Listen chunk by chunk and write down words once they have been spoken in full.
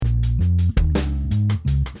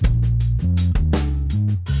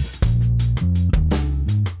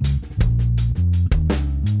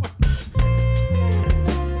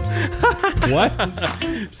What?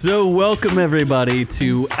 So welcome everybody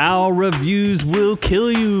to Our Reviews Will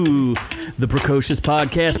Kill You, the precocious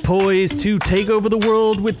podcast poised to take over the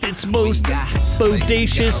world with its most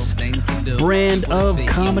bodacious brand of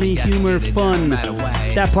comedy, humor, fun.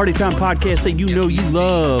 That Party Time podcast that you know you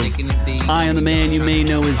love. I am the man you may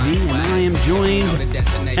know as Z, and I am joined,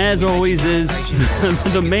 as always, is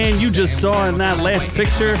the man you just saw in that last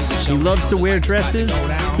picture. He loves to wear dresses.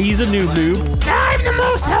 He's a noob. I'm the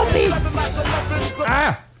most healthy.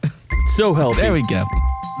 So healthy. There we go. Oh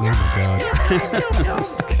my God.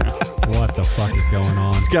 What the fuck is going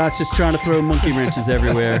on? Scott's just trying to throw monkey wrenches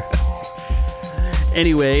everywhere.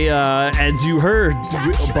 Anyway, as you heard,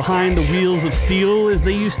 behind the wheels of steel, as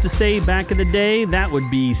they used to say back in the day, that would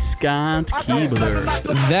be Scott Keebler.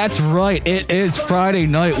 That's right. It is Friday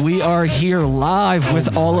night. We are here live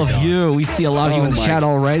with all of you. We see a lot of you in the chat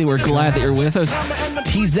already. We're glad that you're with us.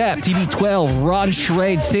 T-Zap, TB12, Ron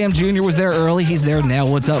Schrade, Sam Jr. was there early. He's there now.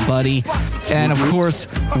 What's up, buddy? And, of course,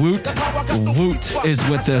 Woot is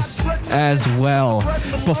with us as well.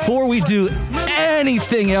 Before we do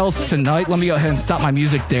anything else tonight, let me go ahead and stop my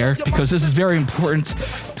music there because this is very important.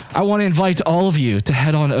 I want to invite all of you to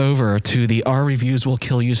head on over to the Our Reviews Will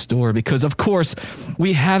Kill You store because, of course,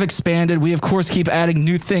 we have expanded. We, of course, keep adding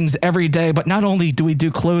new things every day, but not only do we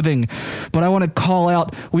do clothing, but I want to call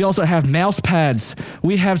out, we also have mouse pads.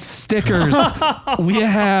 We have stickers. We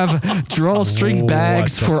have drawstring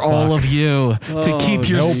bags for all of you to keep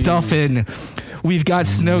your stuff in. We've got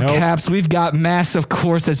snow caps. We've got masks, of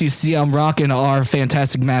course, as you see, I'm rocking our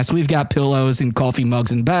fantastic masks. We've got pillows and coffee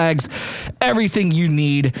mugs and bags. Everything you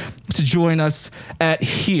need to join us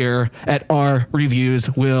here at Our Reviews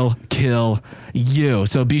Will Kill You.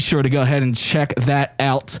 So be sure to go ahead and check that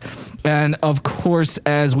out. And, of course,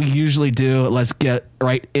 as we usually do, let's get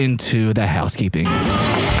right into the housekeeping.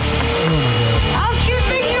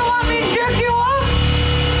 Housekeeping, you want me to jerk you off?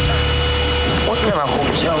 What kind of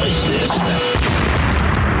hotel is this?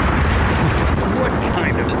 What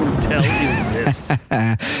kind of hotel is this?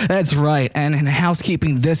 That's right. And in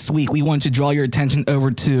housekeeping this week, we want to draw your attention over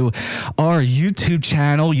to our YouTube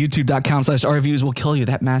channel, youtube.com/ourreviewswillkillyou.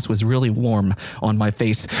 That mask was really warm on my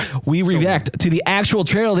face. We react to the actual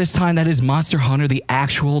trailer this time. That is Monster Hunter, the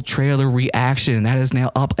actual trailer reaction. That is now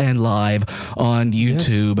up and live on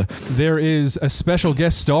YouTube. Yes. There is a special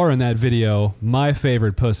guest star in that video. My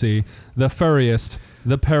favorite pussy, the furriest,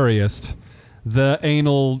 the purriest, the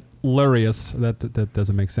anal lurious. That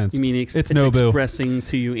doesn't make sense. You mean it's Nobu. expressing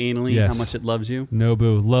to you anally how much it loves you?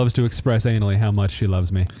 Nobu loves to express anally how much she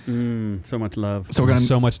loves me. So much love. So we're gonna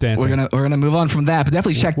so much dancing. We're gonna move on from that, but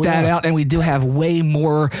definitely check that out. And we do have way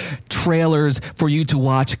more trailers for you to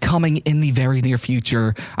watch coming in the very near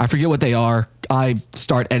future. I forget what they are. I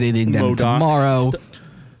start editing them tomorrow.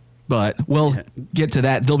 But we'll get to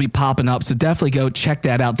that. They'll be popping up, so definitely go check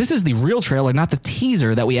that out. This is the real trailer, not the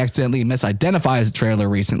teaser that we accidentally misidentified as a trailer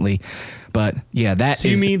recently. But yeah, that is. So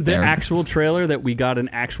you mean the actual trailer that we got an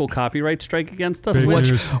actual copyright strike against us?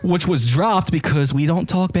 Which was dropped because we don't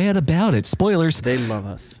talk bad about it. Spoilers. They love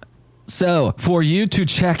us. So, for you to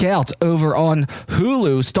check out over on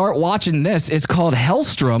Hulu, start watching this. It's called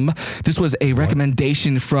Hellstrom. This was a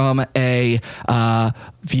recommendation from a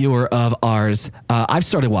viewer of ours. I've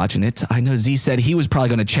started watching it. I know Z said he was probably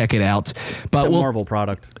going to check it out. But it's a Marvel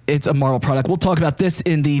product. It's a Marvel product. We'll talk about this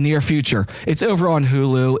in the near future. It's over on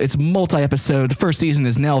Hulu. It's multi-episode. The first season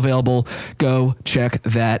is now available. Go check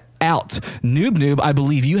that out. Noob, I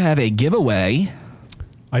believe you have a giveaway.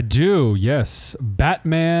 I do, yes.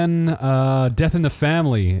 Batman Death in the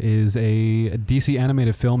Family is a DC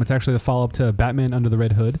animated film. It's actually the follow-up to Batman Under the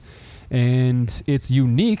Red Hood. And it's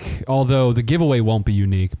unique, although the giveaway won't be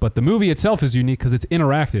unique. But the movie itself is unique because it's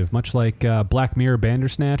interactive, much like Black Mirror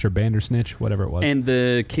Bandersnatch or Bandersnitch, whatever it was. And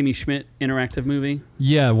the Kimmy Schmidt interactive movie?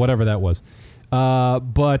 Yeah, whatever that was.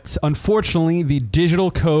 But unfortunately, the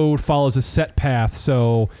digital code follows a set path,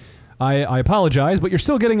 so I apologize, but you're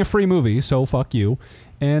still getting a free movie, so fuck you.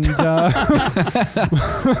 And but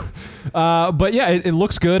yeah, it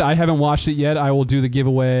looks good. I haven't watched it yet. I will do the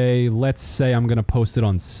giveaway. Let's say I'm gonna post it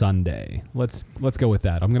on Sunday. Let's go with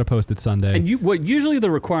that. I'm gonna post it Sunday. And usually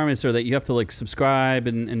the requirements are that you have to like subscribe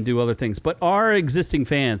and do other things. But our existing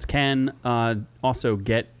fans can also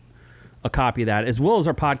get a copy of that, as well as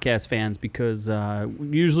our podcast fans, because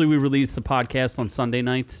usually we release the podcast on Sunday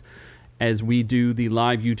nights, as we do the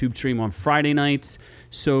live YouTube stream on Friday nights.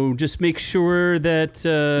 So just make sure that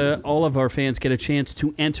all of our fans get a chance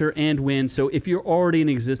to enter and win. So if you're already an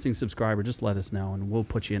existing subscriber, just let us know, and we'll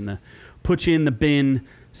put you in the bin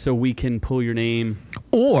so we can pull your name.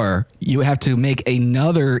 Or you have to make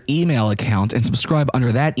another email account and subscribe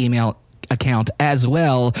under that email account as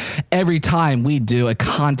well every time we do a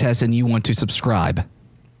contest and you want to subscribe.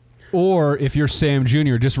 Or if you're Sam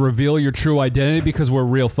Jr., just reveal your true identity because we're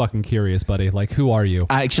real fucking curious, buddy. Like, who are you?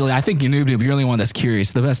 Actually, I think you're Noob Noob. You're the only one that's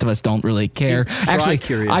curious. The rest of us don't really care. He's Actually,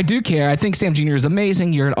 curious. I do care. I think Sam Jr. is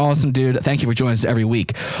amazing. You're an awesome dude. Thank you for joining us every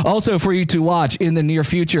week. Also, for you to watch in the near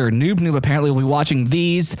future, Noob Noob apparently will be watching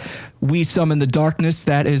these We Summon the Darkness.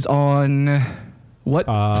 That is on what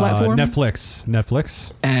platform?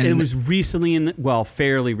 Netflix. And It was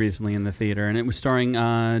fairly recently in the theater, and it was starring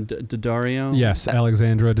Daddario. Yes,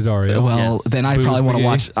 Alexandra Daddario. well, Yes. then I Booze probably want to McGee.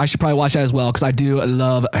 watch. I should probably watch that as well because I do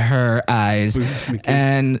love her eyes. Booze McGee.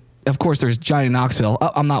 And of course, there's Johnny Knoxville.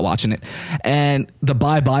 Oh, I'm not watching it. And The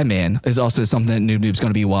Bye Bye Man is also something that Noob Noob's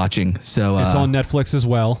going to be watching. So It's on Netflix as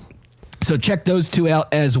well. So check those two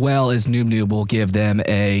out as well as Noob Noob will give them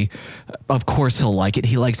a. Of course, he'll like it.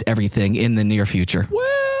 He likes everything in the near future.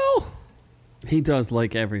 Well, He does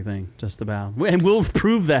like everything, just about. And we'll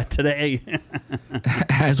prove that today.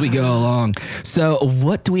 As we go along. So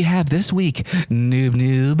what do we have this week, Noob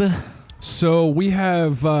Noob? so we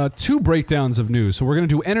have two breakdowns of news. So we're going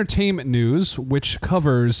to do entertainment news, which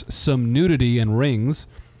covers some nudity and rings.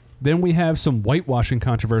 Then we have some whitewashing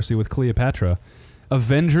controversy with Cleopatra.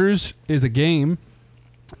 Avengers is a game.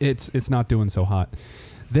 It's not doing so hot.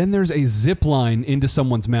 Then there's a zip line into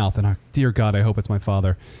someone's mouth, and dear God, I hope it's my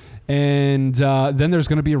father. And then there's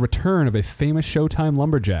going to be a return of a famous Showtime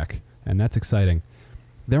lumberjack, and that's exciting.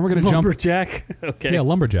 Then we're going to jump. Lumberjack? Okay. Yeah,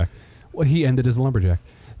 lumberjack. Well, he ended as a lumberjack.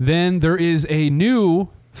 Then there is a new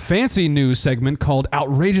fancy news segment called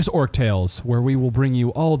Outrageous Orc Tales, where we will bring you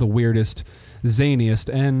all the weirdest,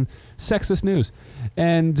 zaniest, and sexist news.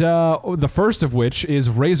 And the first of which is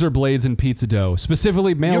razor blades and pizza dough,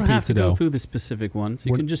 specifically You male don't have pizza to go dough. through the specific ones.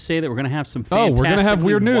 You We're- can just say that we're going to have some Oh, we're fantastic, gonna have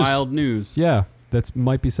weird news. wild news. Yeah, that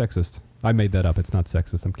might be sexist. I made that up. It's not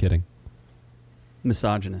sexist. I'm kidding.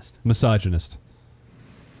 Misogynist. Misogynist.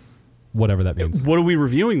 Whatever that means. What are we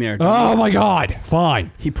reviewing there? Oh my God!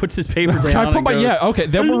 Fine. He puts his paper down I put and my goes, okay.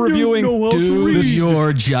 Then "I we're don't reviewing. know how to Do read."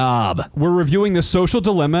 your job. We're reviewing the social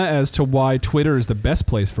dilemma as to why Twitter is the best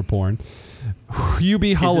place for porn.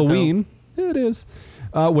 Hubie Halloween. It is.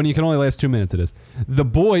 When you can only last 2 minutes, it is. The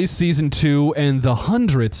Boys Season 2 and The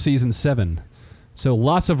 100th Season 7. So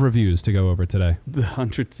lots of reviews to go over today. The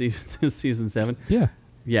 100th season 7. Yeah.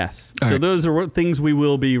 Yes. All So right. those are things we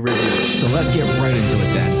will be reviewing. So let's get right into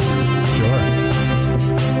it then.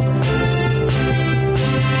 Sure.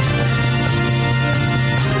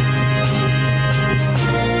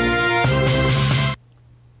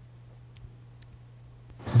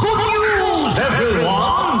 Good news,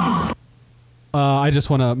 everyone! I just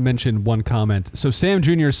want to mention one comment. So Sam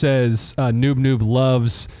Jr. says Noob Noob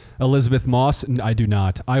loves Elizabeth Moss. I do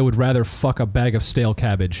not. I would rather fuck a bag of stale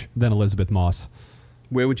cabbage than Elizabeth Moss.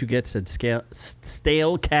 Where would you get said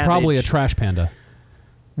stale cabbage? Probably a trash panda.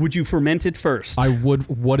 Would you ferment it first? I would.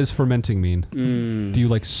 What does fermenting mean? Do you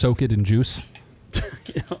like soak it in juice?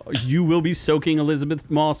 You will be soaking Elizabeth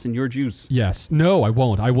Moss in your juice. Yes. No, I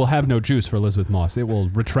won't. I will have no juice for Elizabeth Moss. It will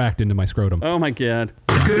retract into my scrotum. Oh my God.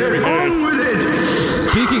 Get on with it!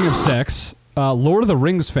 Speaking of sex, Lord of the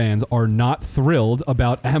Rings fans are not thrilled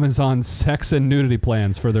about Amazon's sex and nudity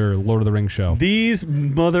plans for their Lord of the Rings show.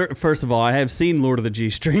 First of all, I have seen Lord of the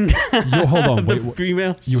G-String. Hold on. The Wait,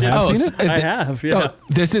 female. you have show. seen it? I have. Yeah. Oh,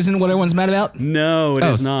 this isn't what everyone's mad about? No, it Oh,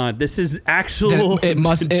 is not. This is actual. Then it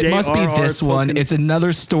must be J.R.R. this one. Tolkien's- It's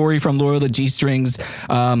another story from Lord of the G-Strings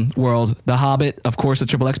world. The Hobbit, of course, the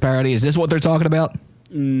Triple X parody. Is this what they're talking about?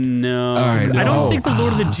 No. All right, I no. don't think the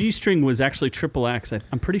Lord of the G-String was actually Triple X.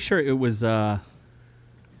 I'm pretty sure it was.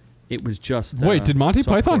 It was just. Wait, did Monty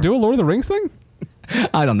Python do a Lord of the Rings thing?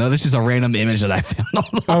 I don't know. This is a random image that I found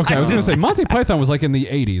online. Okay, I was going to say Monty Python was like in the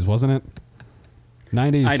 80s, wasn't it?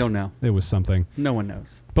 90s? I don't know. It was something. No one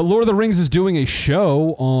knows. But Lord of the Rings is doing a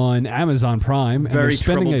show on Amazon Prime. And Very they're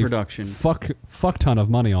spending troubled a production. fuck ton of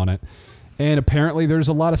money on it. And apparently there's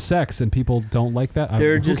a lot of sex, and people don't like that.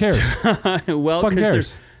 They're Who just cares? well, Fucking because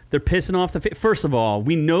cares. they're pissing off the. First of all,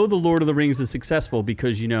 we know the Lord of the Rings is successful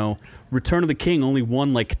because Return of the King only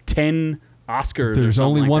won like 10 Oscars. or There's something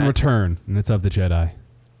only like one that. return, and it's of the Jedi.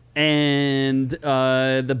 And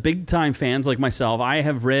the big time fans like myself, I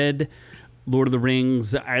have read Lord of the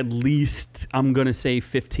Rings at least, I'm going to say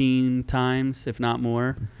 15 times, if not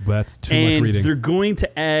more. That's too And much reading. they're going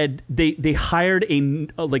to add, they hired a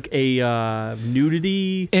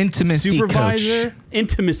nudity Intimacy supervisor. coach.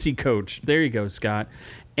 Intimacy coach. There you go, Scott.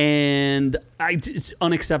 And it's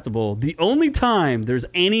unacceptable. The only time there's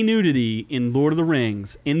any nudity in Lord of the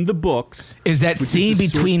Rings, in the books, Is that which scene the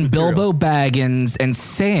source between material. Bilbo Baggins and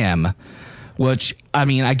Sam which, I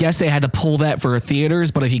mean, I guess they had to pull that for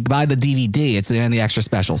theaters, but if you buy the DVD, it's in the extra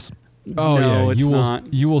specials. Oh No, yeah, it's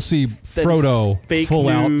not. You will see Frodo fake full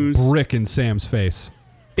news. out brick in Sam's face.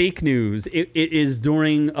 Fake news. It is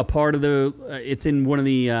during a part of the. It's in one of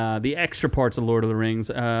the extra parts of Lord of the Rings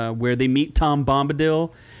where they meet Tom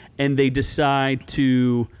Bombadil, and they decide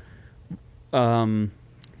to.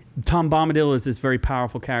 Tom Bombadil is this very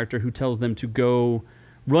powerful character who tells them to go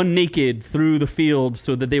run naked through the field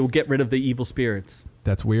so that they will get rid of the evil spirits.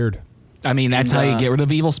 That's weird. I mean, that's how you get rid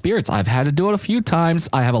of evil spirits. I've had to do it a few times.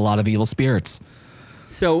 I have a lot of evil spirits.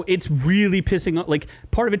 So it's really pissing off. Like,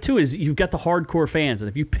 part of it too is you've got the hardcore fans, and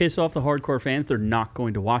if you piss off the hardcore fans, they're not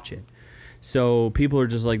going to watch it. So people are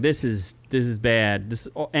just like, this is bad.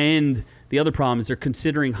 And the other problem is they're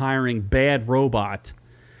considering hiring Bad Robot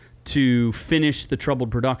to finish the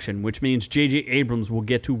troubled production, which means J.J. Abrams will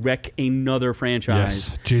get to wreck another franchise.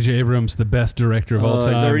 Yes, J.J. Abrams, the best director of all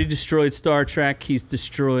time. He's already destroyed Star Trek. He's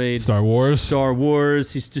destroyed Star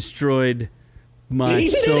Wars. He's destroyed my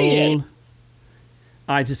soul.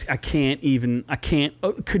 I can't.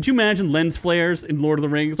 Could you imagine lens flares in Lord of the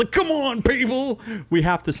Rings? Like, come on, people. We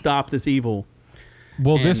have to stop this evil.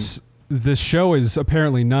 Well, And- this show is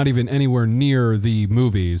apparently not even anywhere near the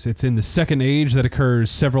movies. It's in the Second Age that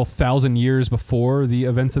occurs several thousand years before the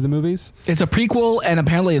events of the movies. It's a prequel, and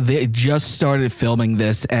apparently they just started filming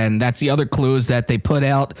this, and that's the other clue is that they put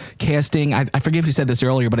out casting. I forget who said this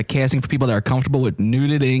earlier, but a casting for people that are comfortable with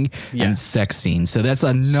nudity and Yes. sex scenes. So that's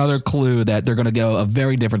another clue that they're going to go a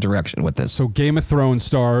very different direction with this. So Game of Thrones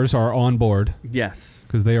stars are on board Yes.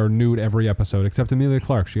 because they are nude every episode, except Emilia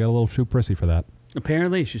Clarke. She got a little too prissy for that.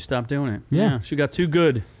 Apparently, she stopped doing it. Yeah. She got too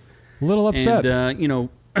good. A little upset. And,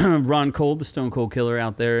 Ron Cold, the Stone Cold Killer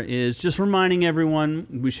out there, is just reminding everyone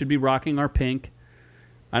we should be rocking our pink.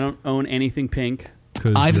 I don't own anything pink.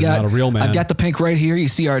 Because I've you're got not a real man. I've got the pink right here. You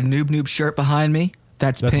see our noob shirt behind me?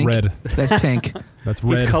 That's pink. red. That's pink. That's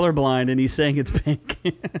He's red. colorblind, and he's saying it's pink.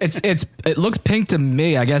 It looks pink to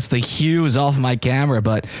me. I guess the hue is off my camera,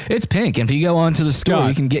 but it's pink. And if you go onto the store, Scott.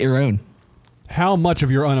 you can get your own. How much of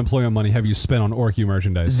your unemployment money have you spent on Orcu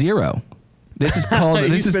merchandise? 0. This is called. You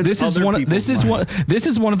this is spent other one. people's money. This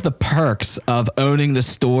is one of the perks of owning the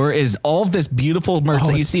store. Is all of this beautiful merch Oh,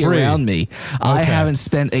 that you it's see free. around me. I Okay. haven't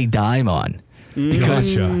spent a dime on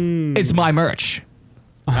because Gotcha. it's my merch.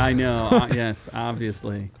 I know. Yes,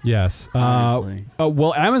 obviously. Yes. Honestly.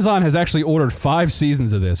 Well, Amazon has actually ordered 5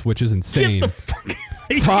 seasons of this, which is insane. Get the fuck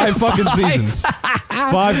 5 fucking seasons.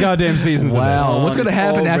 5 goddamn seasons Wow, of this. what's going to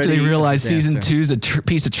happen after they Already realize season disaster. 2 is a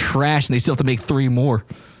piece of trash and they still have to make 3 more?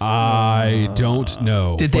 I don't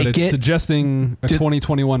know. Did but they it's get- suggesting a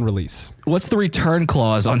 2021 release. What's the return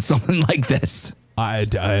clause on something like this?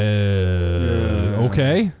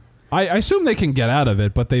 Okay. I assume they can get out of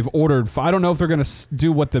it, but they've ordered. I don't know if they're going to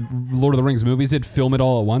do what the Lord of the Rings movies did, film it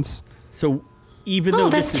all at once. So even though Oh,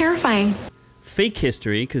 that's this is terrifying. fake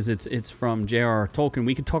history, because it's from J.R.R. Tolkien,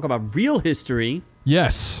 we could talk about real history.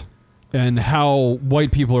 Yes. And how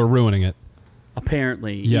white people are ruining it.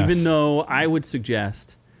 Apparently, Yes. even though I would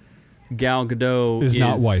suggest Gal Gadot Is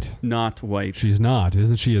not white. Not white. She's not.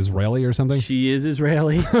 Isn't she Israeli or something? She is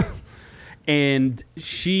Israeli. And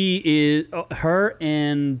she is her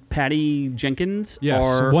and Patty Jenkins Yes.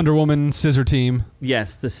 are Wonder Woman, Scissor Team.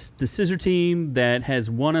 yes, the scissor team that has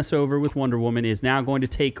won us over with Wonder Woman is now going to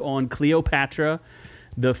take on Cleopatra,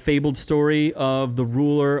 the fabled story of the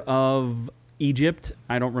ruler of Egypt.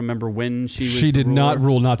 I don't remember when she was. She the did not ruler.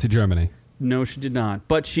 rule Nazi Germany. No, she did not.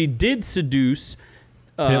 But she did seduce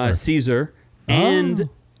Hitler. Caesar and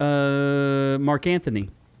Mark Antony.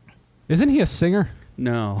 Isn't he a singer?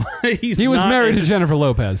 No, He was not married to in- Jennifer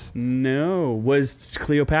Lopez. No, was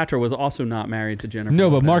Cleopatra was also not married to Jennifer. No,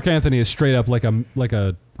 but Lopez. Mark Anthony is straight up like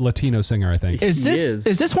a Latino singer, I think. Is He this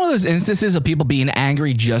is. this one of those instances of people being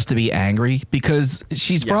angry just to be angry? Because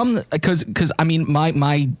she's from Yes. because I mean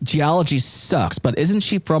my geology sucks, but isn't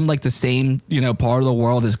she from like the same part of the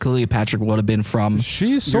world as Cleopatra would have been from?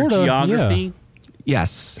 She's Your sort of geography.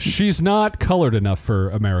 Yes. She's not colored enough for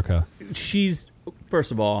America. She's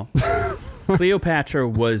first of all, Cleopatra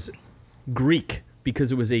was Greek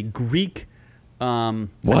because it was a Greek. I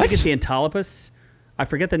What? think it's the Antilochus. I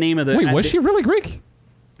forget the name of the. Wait, was she really Greek?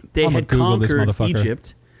 They I'ma had Google this conquered motherfucker.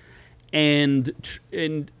 Egypt,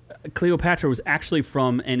 and Cleopatra was actually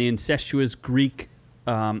from an incestuous Greek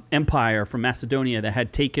empire from Macedonia that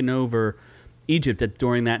had taken over Egypt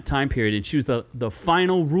during that time period, and she was the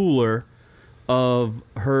final ruler of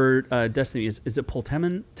her destiny. Is it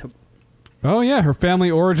Ptolemon? Oh yeah, her family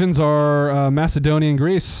origins are Macedonian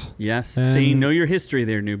Greece. Yes. And- See, know your history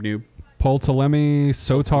there, noob. Ptolemy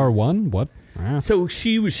Sotar I? What? Yeah. So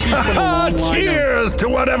she's from a long line of Cheers to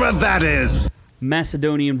whatever that is.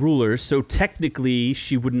 Macedonian rulers. So technically,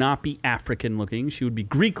 she would not be African looking. She would be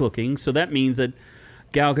Greek looking. So that means that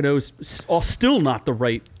Gal Gadot's still not the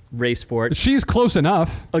right race for it. She's close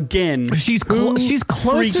enough. Again, She's who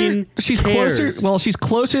closer. freaking She's cares? closer. Well, she's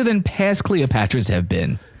closer than past Cleopatras have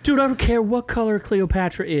been. Dude, I don't care what color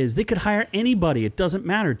Cleopatra is. They could hire anybody. It doesn't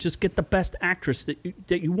matter. Just get the best actress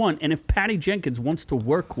that you want. And if Patty Jenkins wants to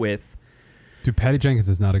work with, Dude, Patty Jenkins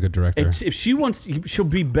is not a good director. if she wants, she'll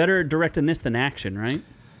be better at directing this than action, right?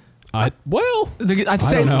 I'd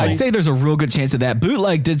don't know. say there's a real good chance of that.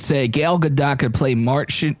 Bootleg did say Gal Gadot could play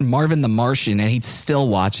Marvin the Martian, and he'd still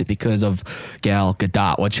watch it because of Gal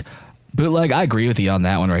Gadot. Which, Bootleg, I agree with you on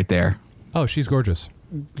that one right there. Oh, she's gorgeous.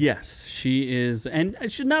 Yes, she is, and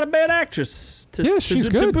she's not a bad actress. She's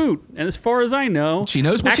to good. boot. And as far as I know, She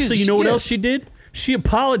knows what Actually, she's- you know what yeah. else she did? She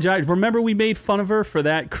apologized. Remember, we made fun of her for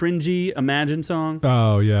that cringy Imagine song.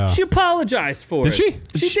 Oh, yeah. She apologized for Did it.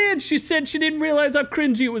 she? She did. She said she didn't realize how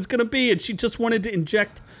cringy it was going to be, and she just wanted to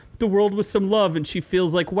inject the world with some love, and she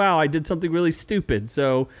feels like, wow, I did something really stupid.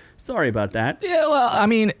 So sorry about that. Yeah, well, I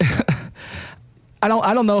mean, I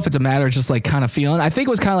don't know if it's a matter of just like kind of feeling. I think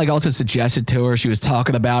it was kind of like also suggested to her. She was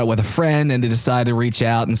talking about it with a friend, and they decided to reach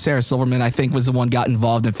out. And Sarah Silverman, I think, was the one got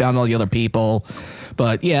involved and found all the other people.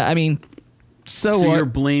 But yeah, I mean, so So what? you're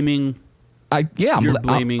blaming. I'm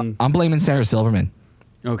blaming- I'm blaming Sarah Silverman.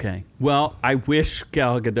 Okay. Well, I wish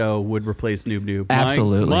Gal Gadot would replace Noob Noob.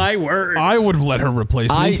 Absolutely. My word. I would let her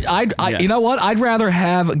replace me. Yes. You know what? I'd rather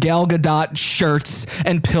have Gal Gadot shirts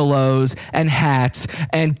and pillows and hats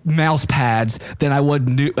and mouse pads than I would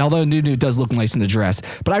although Noob Noob does look nice in the dress.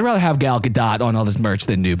 But I'd rather have Gal Gadot on all this merch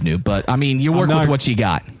than Noob Noob. But I mean, you work not- with what you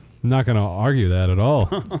got. I'm not going to argue that at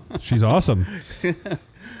all. She's awesome.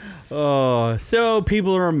 Oh, so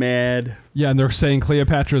people are mad. Yeah, and they're saying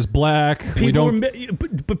Cleopatra's black. People were,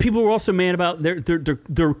 but people were also mad about they're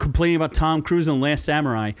complaining about Tom Cruise in Last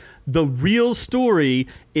Samurai. The real story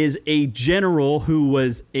is a general who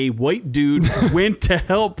was a white dude went to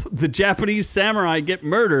help the Japanese samurai get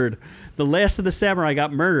murdered. The last of the samurai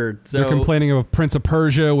got murdered. So They're complaining of Prince of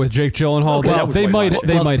Persia with Jake Gyllenhaal. Okay, that was they might whitewashed.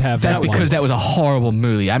 they might have That's that because one. that was a horrible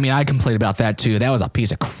movie. I mean, I complained about that too. That was a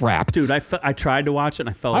piece of crap. dude, I tried to watch it and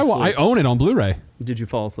I fell I asleep. own it on Blu-ray. Did you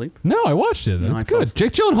fall asleep? No, I watched it. No, It's I fell good.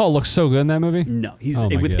 asleep. Jake Gyllenhaal looks so good in that movie. No, he's Oh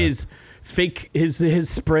my with God. his fake his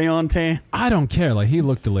spray on tan. I don't care. Like he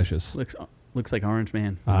looked delicious. Looks like Orange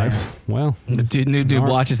Man. Well, Dude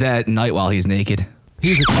watches that at night while he's naked.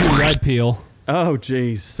 he's a cutie-eyed peel. Oh,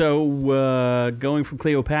 geez. So going from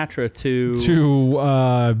Cleopatra To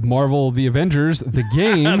Marvel the Avengers, the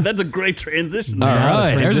game. that's a great transition. All Yeah, the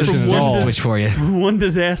right, there's a transition is all- switch for you. One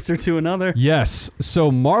disaster to another. Yes.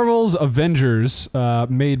 So Marvel's Avengers,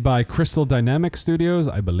 made by Crystal Dynamics Studios,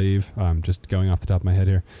 I believe. I'm just going off the top of my head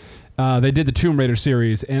here. They did the Tomb Raider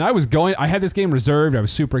series, and I had this game reserved. I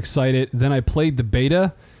was super excited. Then I played the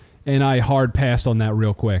beta, and I hard passed on that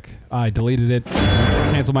real quick. I deleted it,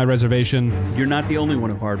 canceled my reservation. You're not the only one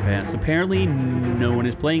who hard passed. Apparently, no one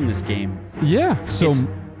is playing this game. Yeah. So It's-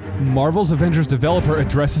 Marvel's Avengers developer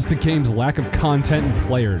addresses the game's lack of content and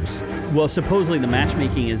players. Well, supposedly the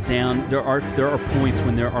matchmaking is down. There are points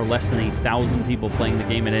when there are less than 1,000 people playing the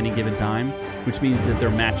game at any given time, which means that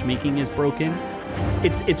their matchmaking is broken.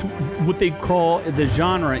 It's what they call the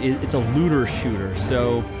genre is it's a looter shooter.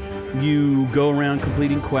 So you go around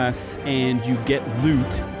completing quests and you get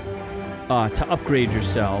loot to upgrade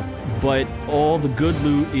yourself, but all the good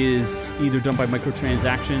loot is either done by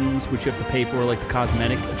microtransactions, which you have to pay for, like the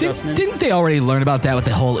cosmetic adjustments. Didn't they already learn about that with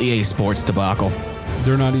the whole EA Sports debacle?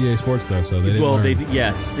 They're not EA Sports though, so they didn't learn.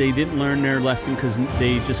 They didn't learn their lesson because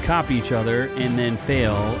they just copy each other and then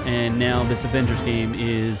fail. And now this Avengers game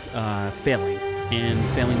is failing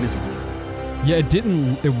miserably. Yeah,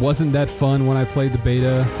 it wasn't that fun when I played the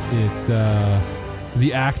beta.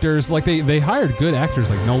 The actors, like they hired good actors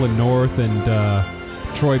like Nolan North and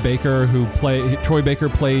Troy Baker, Troy Baker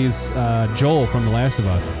plays Joel from The Last of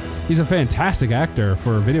Us. He's a fantastic actor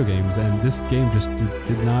for video games, and this game just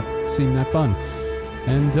did not seem that fun.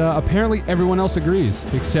 And apparently everyone else agrees,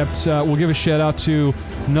 except we'll give a shout out to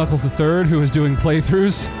Knuckles III, who is doing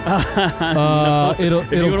playthroughs. It'll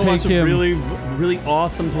take watch some him really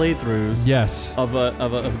awesome playthroughs. Yes. Of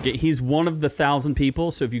a game. He's one of the 1,000 people.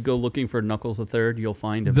 So if you go looking for Knuckles III, you'll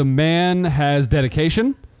find him. The man has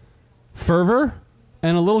dedication, fervor,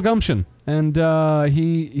 and a little gumption, and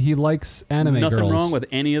he likes anime Nothing girls. wrong with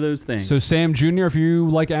any of those things. So Sam Jr., if you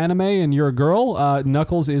like anime and you're a girl,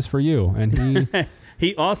 Knuckles is for you. And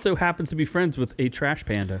he also happens to be friends with a trash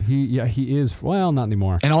panda. he is. Well, not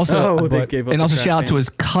anymore. And also, They gave up and the also trash shout out to panda. his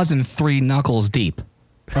cousin 3 Knuckles Deep.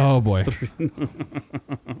 Oh boy.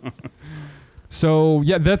 So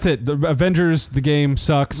yeah, that's it. The Avengers, the game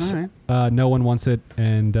sucks. All right. No one wants it,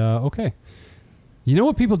 and okay. You know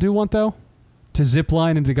what people do want though? To zip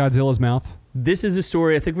line into Godzilla's mouth. This is a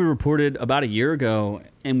story I think we reported about a year ago,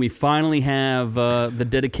 and we finally have the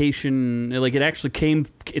dedication. Like it actually came.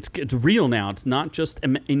 It's real now. It's not just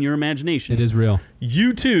in your imagination. It is real.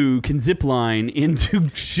 You too can zip line into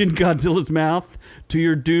Shin Godzilla's mouth to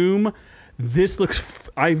your doom. This looks.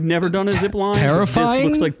 I've never done a zip line. Terrifying.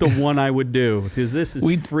 This looks like the one I would do because this is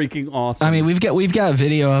freaking awesome. I mean, we've got a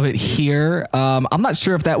video of it here. I'm not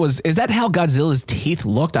sure if is that how Godzilla's teeth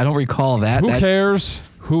looked? I don't recall that. Who cares?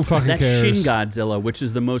 Who fucking That's cares? Shin Godzilla, which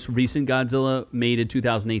is the most recent Godzilla made in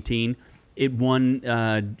 2018. It won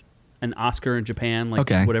an Oscar in Japan, like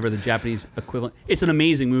whatever the Japanese equivalent. It's an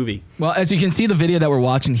amazing movie. Well, as you can see, the video that we're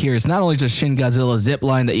watching here is not only just Shin Godzilla zip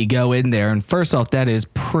line that you go in there, and first off, that is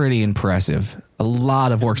pretty impressive. A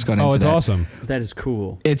lot of work's gone into that. Oh, it's awesome. That is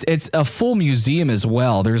cool. It's a full museum as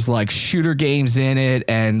well. There's like shooter games in it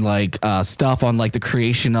and like stuff on like the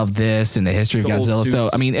creation of this and the history of The old Godzilla. So,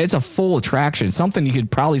 suits. I mean, it's a full attraction, something you could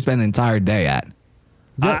probably spend the entire day at.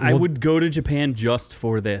 Yeah, I well, would go to Japan just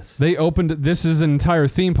for this. They opened. This is an entire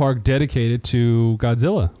theme park dedicated to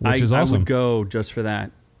Godzilla, which is awesome. I would go just for that.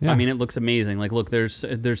 Yeah. I mean, it looks amazing. Like, look, there's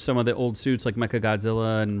some of the old suits like Mecha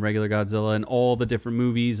Godzilla and regular Godzilla and all the different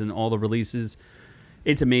movies and all the releases.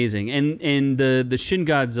 It's amazing. And the Shin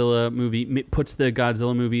Godzilla movie puts the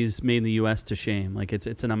Godzilla movies made in the U.S. to shame. Like,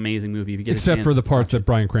 it's an amazing movie. If you get Except for the parts that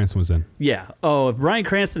Bryan Cranston was in. Yeah. Oh, if Bryan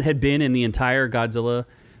Cranston had been in the entire Godzilla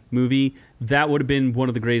movie, that would have been one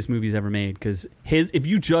of the greatest movies ever made. Because if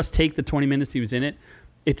you just take the 20 minutes he was in it,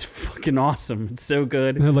 it's fucking awesome. It's so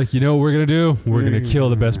good. And they're like, you know what we're going to do? We're going to kill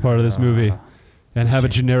the best part of this movie and have a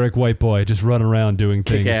generic white boy just run around doing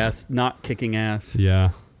things. Kick ass, not kicking ass. Yeah.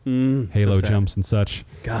 Halo so sad. jumps and such.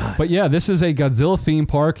 God. But yeah, this is a Godzilla theme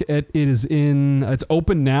park. It's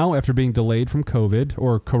open now after being delayed from COVID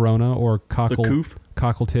or Corona or cockle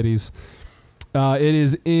titties. It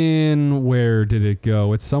is in, where did it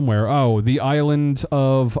go? It's somewhere. Oh, the island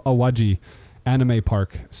of Awaji Anime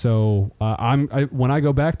Park. So when I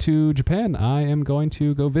go back to Japan, I am going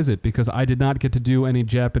to go visit because I did not get to do any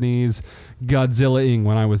Japanese Godzilla-ing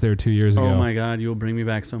when I was there 2 years ago. Oh my God, you'll bring me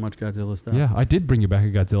back so much Godzilla stuff. Yeah, I did bring you back a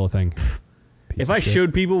Godzilla thing. If I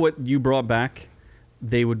showed people what you brought back,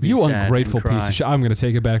 they would be you sad ungrateful and piece of shit. I'm going to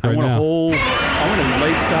take it back right now. I want a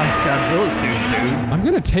life-size Godzilla suit, dude. I'm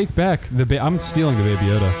going to take back I'm stealing the Baby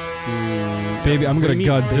Yoda. Baby, I'm going to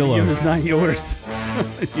Godzilla. Baby Yoda's not yours.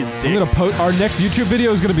 You I'm dick. going to post. Our next YouTube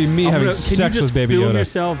video is going to be me having sex with Baby Can you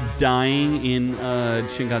just film Yoda. yourself dying in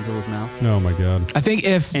Shin Godzilla's mouth? Oh my God. I think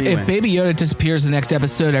if Anyway. Baby Yoda disappears the next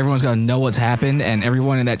episode, everyone's going to know what's happened, and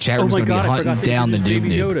everyone in that chat room is going to be I hunting forgot to down the introduce dude.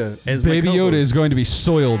 Baby Yoda as my Baby Yoda co-host. is going to be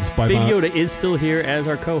soiled by Baby my Yoda is still here as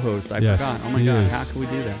our co-host. I Yes, forgot. Oh my he God, is. how could we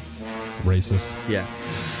do that? racist. Yes.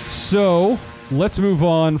 So let's move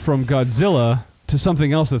on from Godzilla to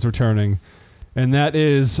something else that's returning, and that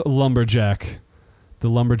is Lumberjack. The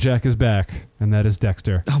Lumberjack is back, and that is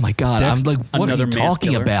Dexter. Oh my God! I'm like, what are Another you mass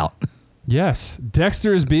talking killer. about? Yes,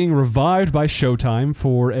 Dexter is being revived by Showtime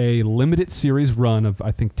for a limited series run of,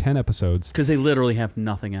 I think, 10 episodes. Because they literally have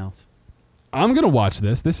nothing else. I'm going to watch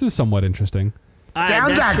this. This is somewhat interesting.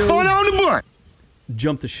 Sounds like fun on the board.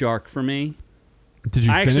 Jumped the shark for me. Did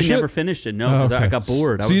you I finish actually it? never finished it. No, Oh, because okay. I got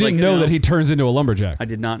bored. I So was you like, didn't know that he turns into a lumberjack? I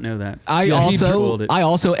did not know that. I Yeah, he spoiled it.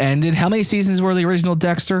 also ended. How many seasons were the original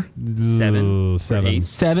Dexter? 7 or 7. 8.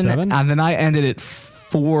 Seven. And then I ended at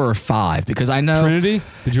 4 or 5 because I know Trinity?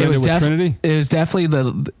 Did you end it with Trinity? It was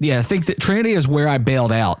definitely I think that Trinity is where I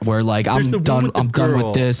bailed out. Where like There's the I'm one done. with the I'm done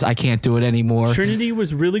girl. with this. I can't do it anymore. Trinity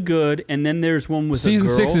was really good, and then there's one with Season a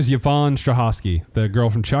girl. 6 is Yvonne Strahovski, the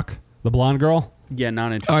girl from Chuck, the blonde girl. Yeah, not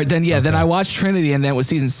interesting. All right, then then Okay. I watched Trinity, and then with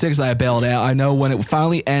season 6 I bailed out. I know when it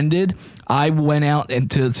finally ended, I went out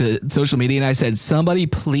into social media and I said, "Somebody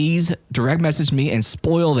please direct message me and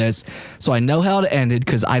spoil this, so I know how it ended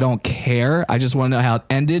because I don't care. I just want to know how it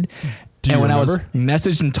ended." Do you and when I was remember?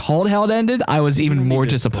 messaged and told how it ended, I was even don't more need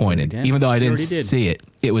to disappointed, spoil it, even though I you didn't already did. see it.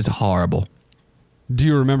 It was horrible. Do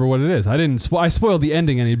you remember what it is? I didn't. I spoiled the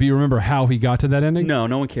ending, and do you remember how he got to that ending? No,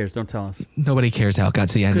 no one cares. Don't tell us. Nobody cares how it got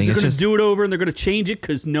to the ending. Because they're It's going to just do it over, and they're going to change it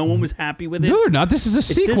because no one was happy with it. No, they're not. This is a It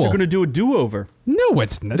says sequel. they're going to do a do-over. No,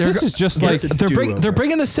 it's not. This is just they're- like they're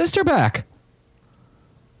bringing the sister back.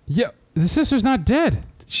 yeah. The sister's not dead,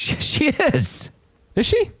 She is. is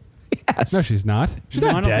she? Yes. No, she's not. She's No,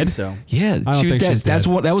 I not don't dead. think so. Yeah, don't she was think dead. she's That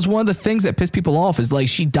dead. was one of the things that pissed people off is like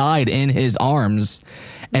she died in his arms,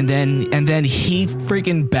 and then he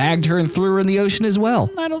freaking bagged her and threw her in the ocean as well.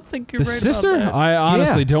 I don't think you're The right sister? about that. I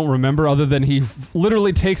honestly don't remember, other than he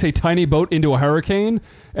literally takes a tiny boat into a hurricane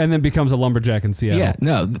and then becomes a lumberjack in Seattle. Yeah,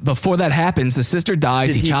 no. Before that happens, the sister dies.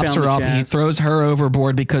 Did He he chops found her the up. He Chaz? throws her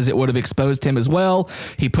overboard because it would have exposed him as well.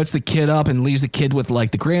 He puts the kid up and leaves the kid with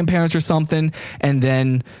like the grandparents or something, and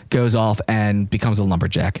then goes off and becomes a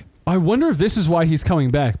lumberjack. I wonder if this is why he's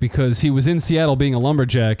coming back, because he was in Seattle being a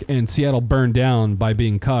lumberjack and Seattle burned down by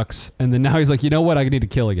being cucks, and then now he's like, you know what, I need to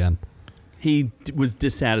kill again. He was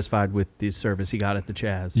dissatisfied with the service he got at the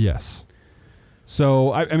Chaz. Yes.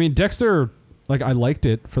 So I mean, Dexter, like, I liked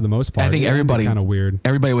it for the most part. I think everybody kind of weird.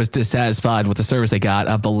 Everybody was dissatisfied with the service they got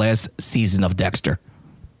of the last season of Dexter.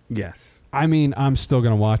 Yes. I mean, I'm still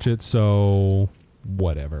gonna watch it, so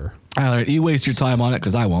whatever. Tyler, you waste your time on it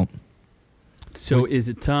because I won't. So is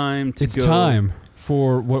it time to It's go? time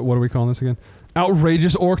for what are we calling this again?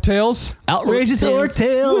 Outrageous Orc Tales. Outrageous Orc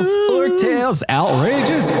Tales! Orc Tales!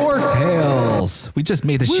 Outrageous Orc Tales! We just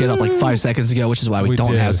made this shit up like 5 seconds ago, which is why we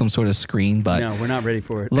don't did. have some sort of screen, but No, we're not ready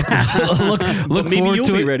for it. look maybe forward you'll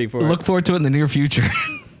to be it. ready for it. Look forward to it in the near future.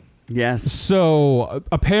 Yes. So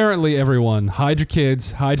apparently, everyone, hide your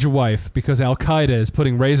kids, hide your wife, because Al Qaeda is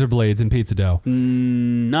putting razor blades in pizza dough.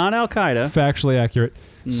 Not Al Qaeda. Factually accurate.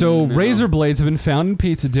 So razor blades have been found in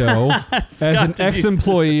pizza dough as an did you-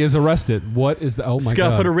 ex-employee is arrested. What is the? Oh my Scott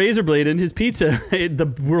god! put a razor blade in his pizza, the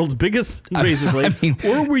world's biggest razor blade. mean-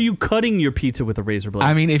 or were you cutting your pizza with a razor blade?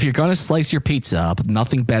 I mean, if you're gonna slice your pizza up,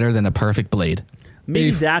 nothing better than a perfect blade. Maybe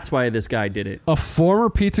if- that's why this guy did it. A former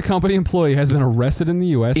pizza company employee has been arrested in the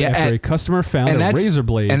U.S. Yeah, after and- a customer found And a that's razor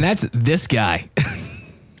blade. And that's this guy.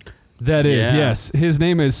 That is, Yeah. yes. His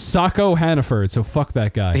name is Sacco Hannaford, so fuck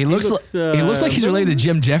that guy. He looks looks, he looks like he's related to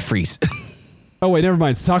Jim Jeffries. Oh, wait, never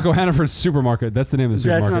mind. Sacco Hannaford's Supermarket. That's the name of the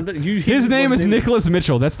That's supermarket. not the- you- His he's name one is name- Nicholas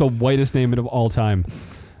Mitchell. That's the whitest name of all time.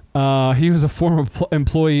 He was a former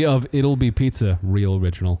employee of It'll Be Pizza, real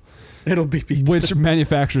original, It'll be pizza. which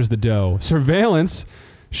manufactures the dough. Surveillance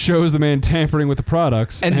shows the man tampering with the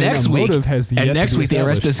products, And next a week, motive has yet and next to be week they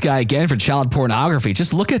arrest established. this guy again for child pornography.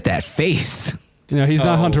 Just look at that face. No, he's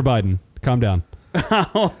not Hunter Biden. Calm down.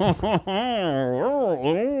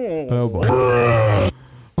 Oh boy.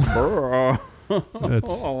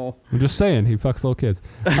 I'm just saying, he fucks little kids.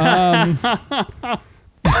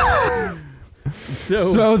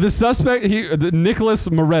 So the suspect, Nicholas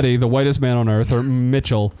Moretti, the whitest man on earth, or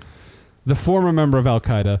Mitchell, the former member of Al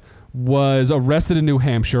Qaeda, was arrested in New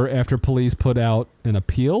Hampshire after police put out an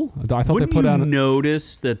appeal. I thought Wouldn't they put you out.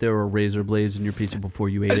 notice that there were razor blades in your pizza before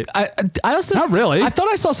you ate it? I also Not really. I thought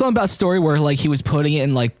I saw something about a story where like he was putting it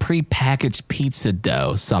in like prepackaged pizza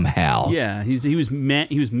dough somehow. Yeah, he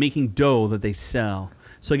was making dough that they sell.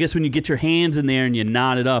 So I guess when you get your hands in there and you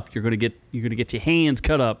knot it up, you're gonna get your hands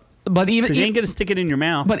cut up But even because you ain't gonna stick it in your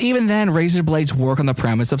mouth. But even then, razor blades work on the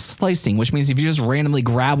premise of slicing, which means if you just randomly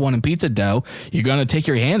grab one in pizza dough, you're going to take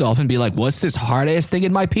your hand off and be like, what's this hard-ass thing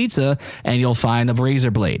in my pizza? And you'll find a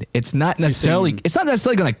razor blade. It's not necessarily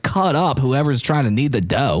going to cut up whoever's trying to knead the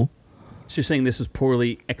dough. So you're saying this was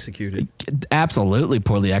poorly executed? Absolutely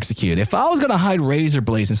poorly executed. If I was going to hide razor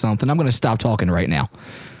blades in something, I'm going to stop talking right now.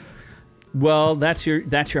 Well, that's your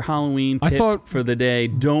Halloween I tip thought- for the day.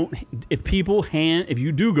 If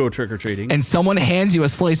you do go trick or treating, And someone hands you a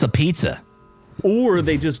slice of pizza. or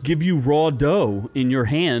they just give you raw dough in your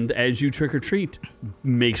hand as you trick or treat,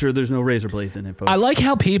 make sure there's no razor blades in it, folks. I like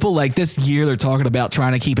how people like this year they're talking about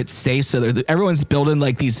trying to keep it safe. So everyone's building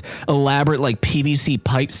like these elaborate like PVC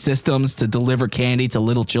pipe systems to deliver candy to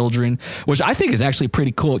little children, which I think is actually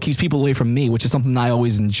pretty cool. It keeps people away from me, which is something I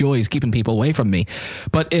always enjoy, is keeping people away from me.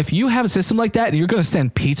 But if you have a system like that and you're going to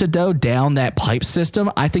send pizza dough down that pipe system,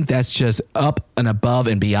 I think that's just up and above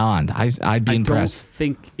and beyond. I'd be I impressed. don't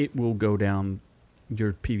think it will go down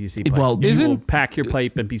your PVC pipe. Well, you isn't- will pack your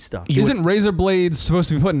pipe and be stuck. Isn't razor blades supposed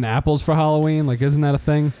to be put in apples for Halloween? Like, isn't that a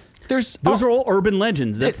thing? Those Those are all urban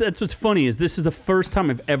legends. That's what's funny is this is the first time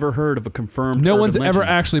I've ever heard of a confirmed. No urban one's ever legend.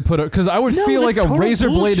 actually put it, because I would No, feel like that's a total razor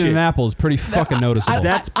blade in an bullshit. apple is pretty fucking noticeable.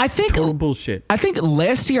 That's I think total bullshit. I think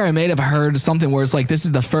last year I may have heard something where it's like this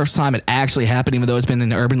is the first time it actually happened, even though it's been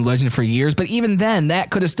an urban legend for years. But even then, that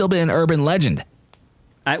could have still been an urban legend.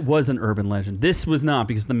 It was an urban legend. This was not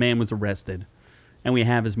because the man was arrested, and we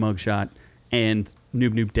have his mugshot and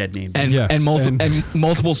Noob dead named. And Yes, and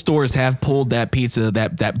multiple stores have pulled that pizza,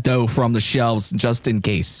 that dough from the shelves just in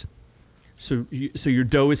case. So your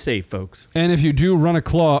dough is safe, folks. And if you do run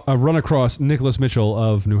across Nicholas Mitchell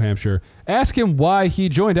of New Hampshire, ask him why he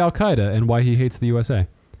joined Al Qaeda and why he hates the USA.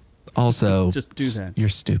 Also, Just do that. You're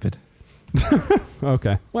stupid.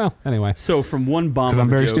 Okay. Well, anyway. So from one bomb 'Cause I'm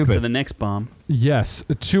of a very joke stupid. to the next bomb, Yes,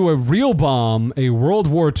 to a real bomb, a World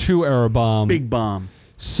War II era bomb. big bomb.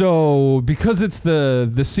 So, because it's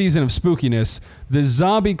the season of spookiness, the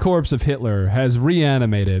zombie corpse of Hitler has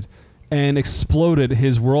reanimated and exploded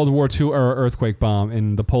his World War II era earthquake bomb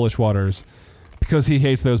in the Polish waters because he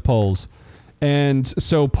hates those Poles. And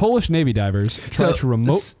so Polish Navy divers try to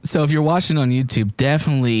remote... So if you're watching on YouTube,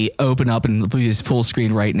 definitely open up and look at this full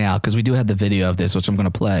screen right now because we do have the video of this, which I'm going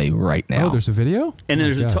to play right now. Oh, there's a video? And Oh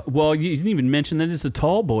my there's God. well, you didn't even mention that it's a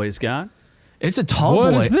tall boy, Scott. It's a tall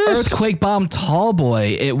What boy. is this? Earthquake bomb tall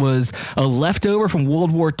boy. It was a leftover from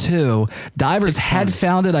World War II. Divers 6 had tons.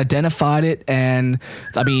 found it, identified it, and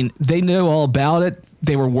I mean, they knew all about it.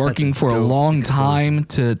 They were working That's a for a dope long time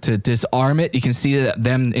to disarm it. You can see that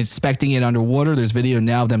them inspecting it underwater. There's video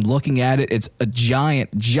now of them looking at it. It's a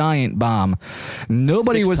giant, giant bomb.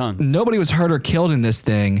 Nobody 6 was tons. hurt or killed in this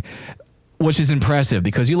thing, which is impressive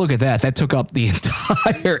because you look at that. That took up the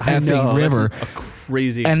entire effing river. That's a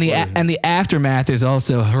crazy And explosion. the aftermath is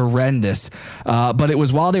also horrendous. But it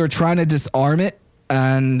was while they were trying to disarm it,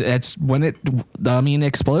 and that's when it,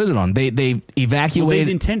 exploded on. They Well, they evacuated.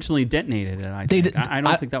 intentionally detonated it. I They think. did, I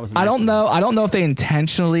don't think that was. An I don't accident. know. I don't know if they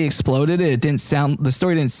intentionally exploded it. It didn't sound. The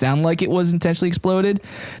story didn't sound like it was intentionally exploded.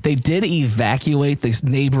 They did evacuate the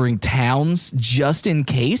neighboring towns just in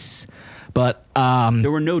case. But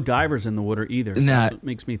There were no divers in the water either. So Nah. that's what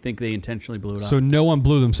makes me think they intentionally blew it up. So no one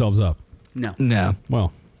blew themselves up. No, no.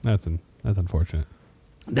 Well, that's unfortunate.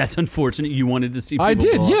 that's unfortunate. You wanted to see. People I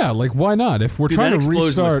did, blow up. yeah. Like, why not? If we're Dude, trying that to explosion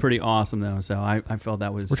was restart... pretty awesome, though. So I felt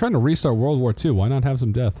that was. We're trying to restart World War II. Why not have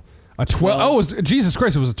some death? A 12... Oh, it was, Jesus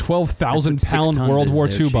Christ. It was a 12,000 That's what 6 pound tons World is War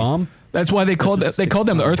there, II Chief. bomb. That's why they called what them 6 the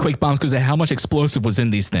tons. earthquake bombs because of how much explosive was in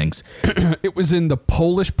these things. It was in the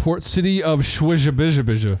Polish port city of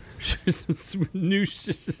Świnoujście.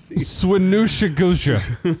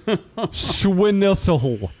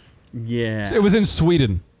 Świnoujście. Yeah. It was in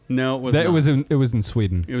Sweden. No, it was. That not. it was in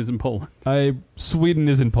Sweden. It was in Poland. Sweden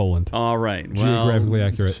is in Poland. All right. Well, Geographically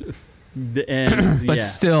accurate. And, But yeah.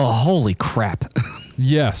 still, holy crap.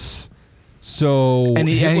 Yes. So And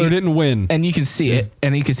he- Hitler and he- didn't win. And you can see it.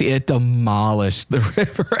 And you can see it demolished the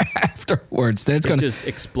river afterwards. That's It going just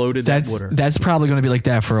exploded that water. that's probably going to be like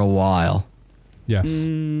that for a while. Yes.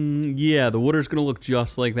 Yeah, the water's gonna look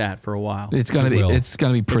just like that for a while. It's going to will.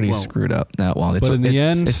 be pretty won't. screwed up that one. But in the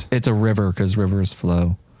end- it's a river because rivers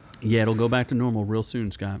flow. Yeah, it'll go back to normal real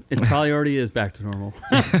soon, Scott. It probably already is back to normal.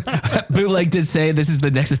 Bootleg did say this is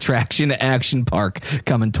the next attraction, Action Park,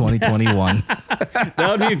 coming 2021. That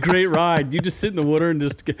would be a great ride. You just sit in the water and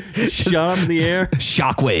just get shot up in the air.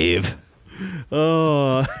 Shockwave.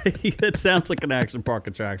 Oh, that sounds like an action park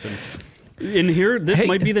attraction. And here, this Hey-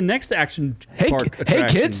 might be the next action Hey, park hey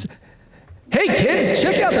attraction. kids. Hey kids,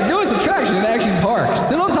 check out the newest attraction in Action Park.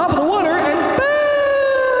 Sit on top of the water and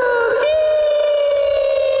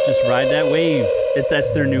Just ride that wave.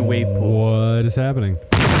 That's their new wave pool. What is happening?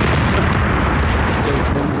 So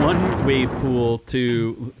from one wave pool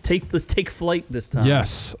to let's take flight this time.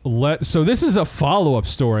 Yes. So this is a follow-up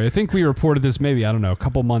story. I think we reported this maybe, I don't know, a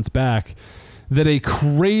couple months back, that a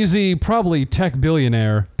crazy, probably tech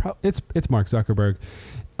billionaire, it's Mark Zuckerberg,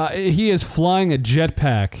 he is flying a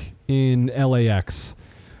jetpack in LAX.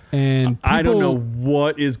 And I don't know people-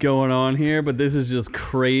 what is going on here, but this is just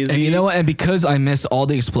crazy. And you know what? And because I missed all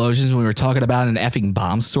the explosions when we were talking about an effing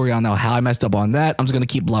bomb story, I don't know how I messed up on that. I'm just going to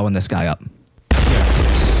keep blowing this guy up.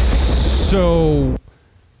 So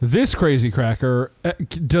this crazy cracker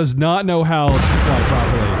does not know how to fly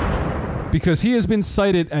properly because he has been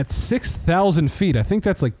sighted at 6,000 feet. I think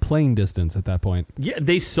that's like plane distance at that point. Yeah,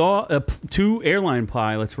 they saw 2 airline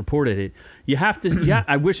pilots reported it. You have to. Yeah,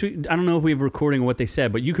 I don't know if we have a recording of what they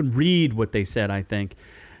said, but you can read what they said. I think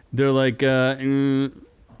they're like,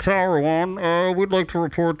 Tower 1, we'd like to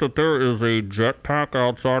report that there is a jetpack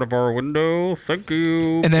outside of our window. Thank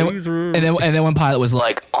you. And then, Please, and then one pilot was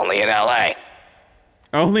like, Only in LA.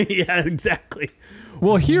 only yeah, exactly.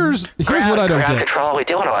 Well, here's what I don't Ground get. control, we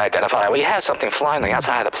do want to identify. We have something flying on the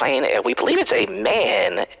outside of the plane. We believe it's a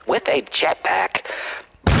man with a jetpack.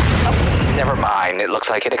 Oh, never mind. It looks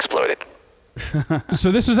like it exploded.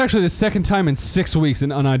 So this was actually the second time in 6 weeks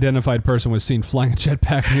an unidentified person was seen flying a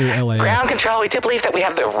jetpack near LAX. Ground control, we do believe that we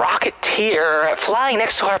have the Rocketeer flying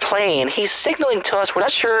next to our plane. He's signaling to us. We're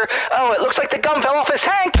not sure. Oh, it looks like the gum fell off his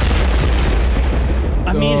tank.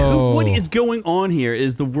 I mean, what Oh. is going on here?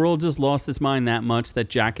 Is the world just lost its mind that much that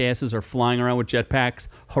jackasses are flying around with jetpacks,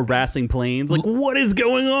 harassing planes? Like, what is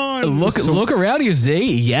going on? look around you,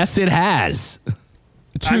 Z. Yes, it has.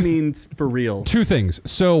 I mean, for real. Two things.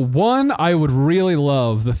 So one, I would really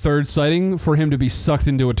love the third sighting for him to be sucked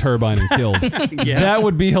into a turbine and killed. That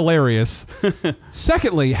would be hilarious.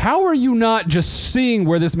 Secondly, how are you not just seeing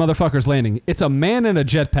where this motherfucker's landing? It's a man in a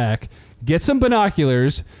jetpack. Get some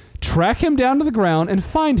binoculars, track him down to the ground, and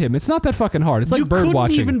find him. It's not that fucking hard. It's like bird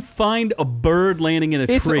watching. You couldn't even find a bird landing in a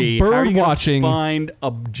tree. It's bird How are you gonna watching. Find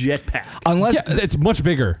a jetpack. Unless it's much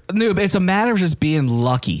bigger. Noob, it's a matter of just being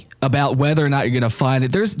lucky about whether or not you're gonna find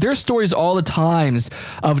it. There's stories all the times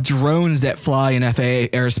of drones that fly in FAA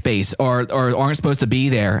airspace or aren't supposed to be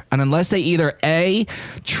there, and unless they either A,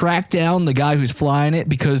 track down the guy who's flying it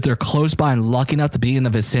because they're close by and lucky enough to be in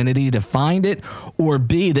the vicinity to find it, or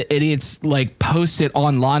B, the idiots like post it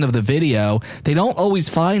online of the video, they don't always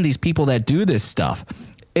find these people that do this stuff.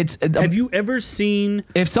 Have you ever seen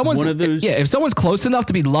if someone's one of those? Yeah, if someone's close enough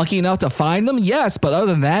to be lucky enough to find them, yes. But other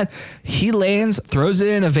than that, he lands, throws it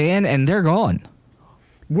in a van, and they're gone.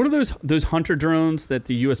 What are those hunter drones that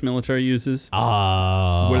the U.S. military uses? What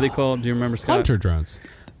are they called? Do you remember, Scott? Hunter drones.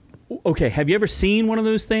 Okay, have you ever seen one of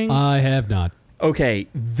those things? I have not. Okay,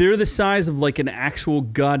 they're the size of like an actual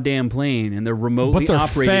goddamn plane, and they're remotely But they're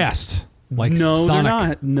operated. fast. Like no, Sonic. they're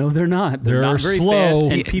not. No, they're not. They're not very slow, fast,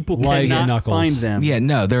 and people like cannot Knuckles. find them. Yeah,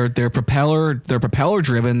 no, they're propeller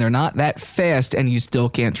driven. They're not that fast, and you still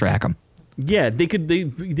can't track them. Yeah, they could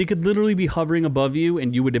literally be hovering above you,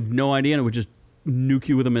 and you would have no idea, and it would just nuke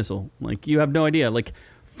you with a missile. Like, you have no idea. Like,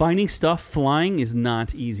 finding stuff flying is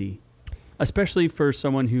not easy, especially for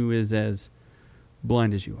someone who is as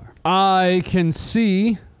blind as you are. I can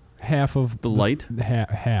see half of The light?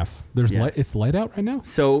 Half. There's Yes. light. It's light out right now.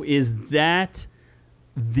 So is that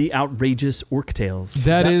the outrageous orc tales?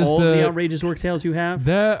 That is all the- the outrageous orc tales you have?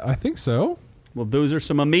 That I think so. Well, those are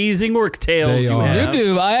some amazing orc tales They you are. have.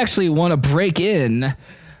 Dude, I actually want to break in.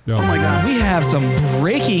 Oh my god. We have some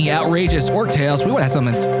breaking outrageous orc tales. We want to have some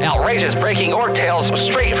Outrageous breaking orc tales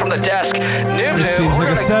straight from the desk. Noob This Noob, seems we're like a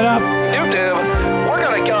gonna- setup. Noob Noob, we're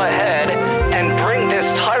going to go ahead and bring this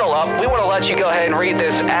title up. We want to let you go ahead and read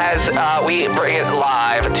this as we bring it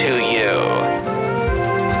live to you.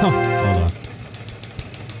 Hold on.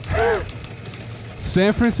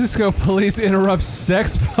 San Francisco police interrupt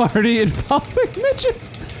sex party involving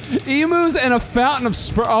midgets, emus, and a fountain of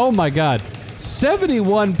Oh my god.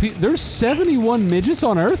 71 there's 71 midgets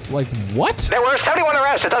on Earth? Like, what? There were 71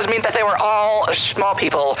 arrests. It doesn't mean that they were all small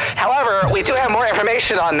people. However, we do have more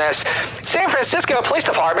information on this. San Francisco Police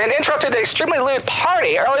Department interrupted an extremely lewd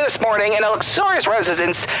party early this morning in a luxurious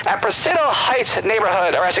residence at Presidio Heights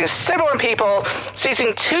neighborhood, arresting 71 people,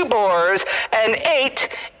 seizing 2 boars, and 8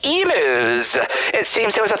 emus. It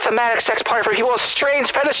seems it was a thematic sex party for people with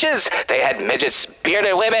strange fetishes. They had midgets,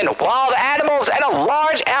 bearded women, wild animals, and a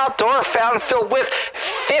large outdoor fountain filled with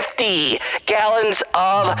 50 gallons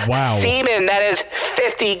of semen. That is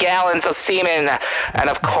 50 gallons of semen. And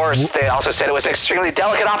of course, they also said it was an extremely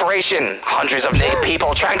delicate operation. Hundreds of naked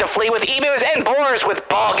people trying to flee with emus and boars with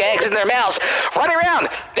ball gags in their mouths running around.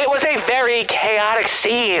 It was a very chaotic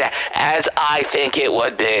scene, as I think it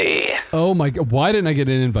would be. Oh my god. Why didn't I get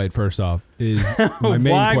an invite first off? Is my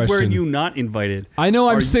main Why question. were you not invited? I know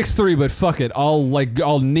I'm 6'3", but fuck it.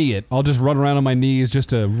 I'll knee it. I'll just run around on my knees just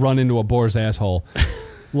to run into a boar's asshole.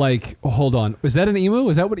 Like, hold on. Is that an emu?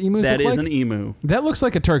 Is that what emus That look like? is an emu. That looks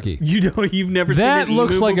like a turkey. You've never seen That an emu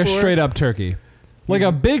looks like before? a straight up turkey. Like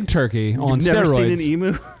a big turkey on You've never steroids. seen an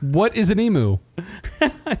emu? What is an emu?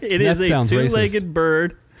 It is a sounds two-legged racist.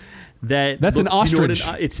 bird. That's an ostrich.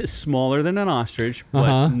 It's smaller than an ostrich, but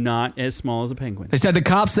Uh-huh. not as small as a penguin. They said the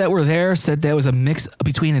cops that were there said there was a mix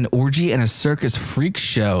between an orgy and a circus freak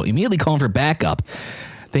show, immediately calling for backup.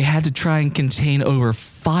 They had to try and contain over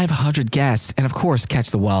 500 guests and, of course, catch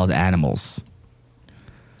the wild animals.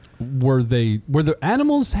 Were the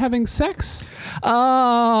animals having sex?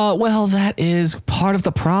 Well, that is part of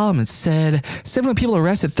the problem. It said 71 people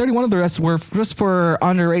arrested. 31 of the arrests were just for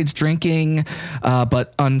underage drinking,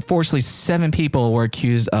 but unfortunately 7 people were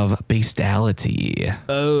accused of bestiality.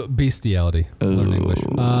 Bestiality. Learn English.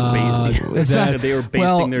 It's not- They were basting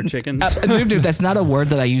well, their chickens. That's not a word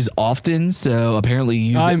that I use often, so apparently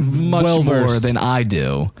you use it I'm much more well-versed. than I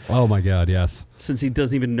do. Oh my god, yes. Since he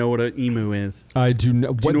doesn't even know what an emu is. I do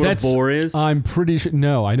know. Do you know what a boar is? I'm pretty sure.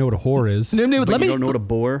 No, I know what a whore is. Noob, But let you me don't know what a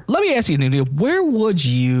boar? let me ask you, Noob, where would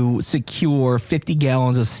you secure 50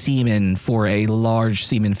 gallons of semen for a large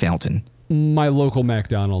semen fountain? My local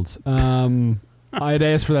McDonald's. I'd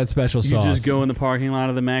ask for that special You sauce. just go in the parking lot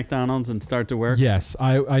of the McDonald's and start to work? Yes,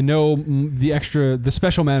 I know the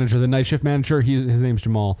special manager, the night shift manager. His name's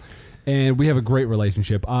Jamal, and we have a great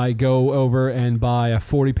relationship. I go over and buy a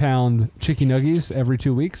 40-pound chicken nuggies every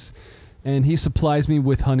 2 weeks, and he supplies me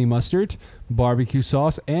with honey mustard, barbecue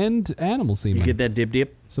sauce, and animal semen. You get that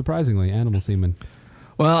dip? Surprisingly, animal semen.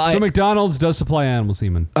 Well, So McDonald's does supply animal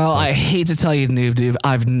semen. Oh, I hate to tell you, Noob Dude,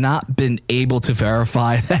 I've not been able to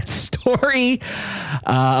verify that story.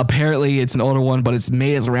 Apparently, it's an older one, but it's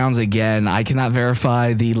made its rounds again. I cannot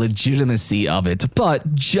verify the legitimacy of it,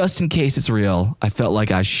 but just in case it's real, I felt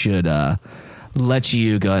like I should let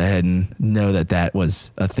you go ahead and know that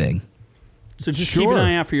was a thing. So just keep Sure. an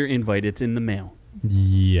eye out for your invite. It's in the mail.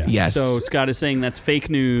 Yes. Yes. So Scott is saying that's fake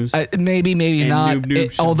news. Maybe and not.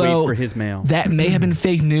 Noob should Although wait for his mail. that may have been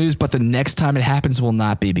fake news, but the next time it happens will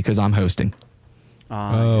not be because I'm hosting.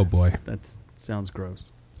 Oh, boy. That sounds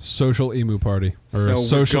gross. Social emu party. Or So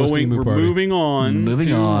socialist emu we're party. moving on. Moving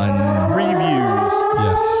to on. Reviews.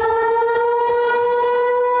 Yes.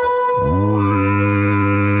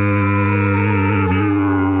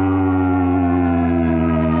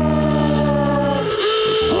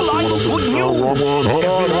 Who likes good news? Everyone.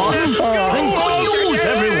 Good news,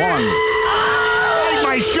 everyone. Like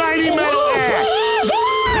my shiny metal ass.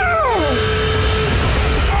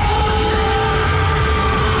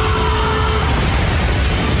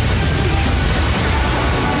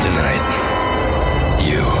 Tonight,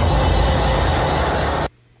 you.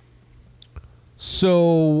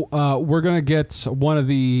 So we're gonna get one of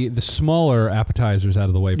the smaller appetizers out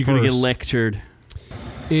of the way You're first. going to get lectured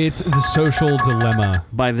It's the social dilemma.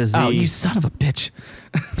 by the Z. Oh, you son of a bitch.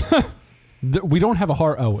 We don't have a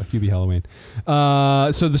horror. Oh, QB Halloween.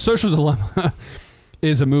 So the social dilemma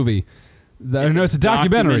is a movie. It's a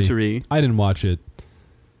documentary. I didn't watch it,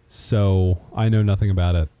 so I know nothing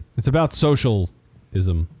about it. It's about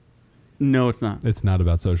socialism. No, it's not. It's not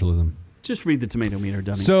about socialism. Just read the tomato meter,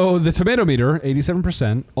 dummy. So the tomato meter,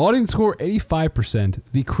 87%. Audience score, 85%.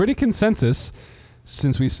 The critic consensus,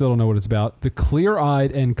 since we still don't know what it's about, the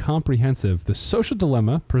clear-eyed and comprehensive. The social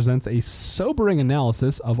dilemma presents a sobering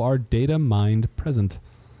analysis of our data mined present.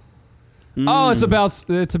 Oh, it's about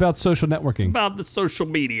social networking. about the social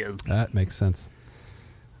media. That makes sense.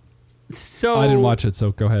 So I didn't watch it,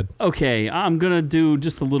 so go ahead. Okay, I'm going to do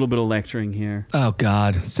just a little bit of lecturing here. Oh,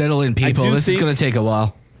 God. Settle in, people. do This is think- going to take a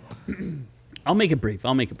while. I'll make it brief.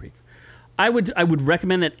 I would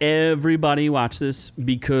recommend that everybody watch this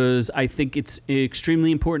because I think it's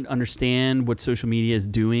extremely important to understand what social media is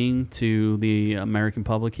doing to the American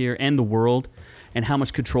public here and the world, and how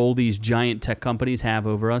much control these giant tech companies have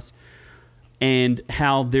over us, and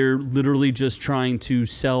how they're literally just trying to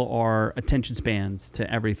sell our attention spans to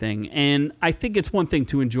everything. And I think it's one thing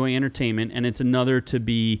to enjoy entertainment, and it's another to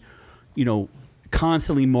be,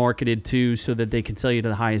 constantly marketed to so that they can sell you to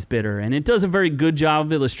the highest bidder. And it does a very good job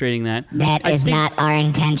of illustrating that. That I is think- not our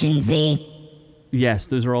intention, Z. Yes,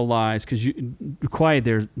 those are all lies. Because you quiet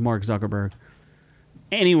there, Mark Zuckerberg.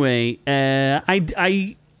 Anyway,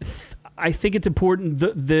 I think it's important.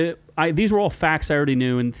 These were all facts I already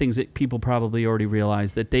knew and things that people probably already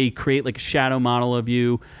realized, that they create like a shadow model of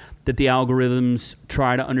you, that the algorithms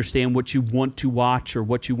try to understand what you want to watch or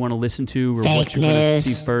what you want to listen to or Fake what you're going to news.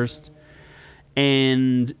 see first.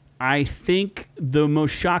 And I think the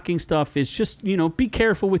most shocking stuff is just, be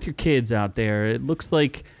careful with your kids out there. It looks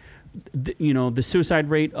like, the suicide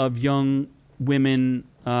rate of young women,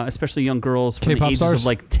 especially young girls from the K-pop ages stars? of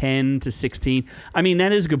like 10 to 16. I mean,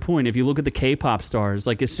 that is a good point. If you look at the K-pop stars,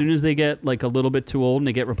 like as soon as they get like a little bit too old and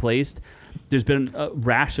they get replaced, there's been a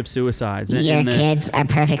rash of suicides. Your And the- kids are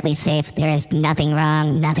perfectly safe. There is nothing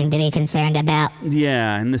wrong, nothing to be concerned about.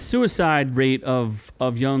 Yeah, and the suicide rate of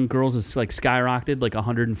young girls is like skyrocketed like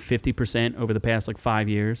 150% over the past like 5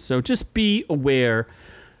 years. So just be aware.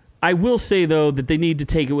 I will say though that they need to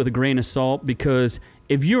take it with a grain of salt, because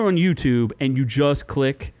if you're on YouTube and you just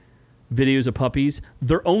click videos of puppies,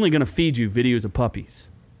 they're only going to feed you videos of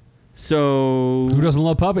puppies. So Who doesn't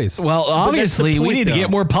love puppies? Well, obviously, we point, need to though.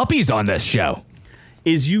 get more puppies on this show.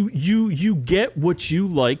 is you get what you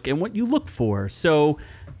like and what you look for. So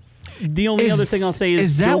the only other thing I'll say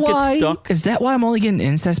is don't get stuck. Is that why I'm only getting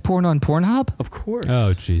incest porn on Pornhub? Of course.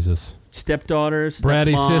 Oh, Jesus. Stepdaughters,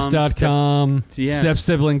 BraddySis.com. Yes. Step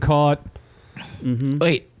sibling caught.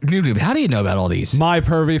 Wait, Noob, how do you know about all these?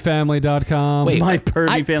 MyPervyFamily.com. Wait, My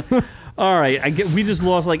pervy family. All right, we just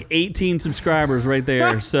lost like 18 subscribers right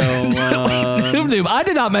there. So Noob, I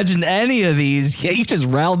did not mention any of these. Yeah, you just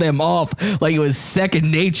riled them off like it was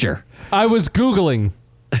second nature. I was Googling.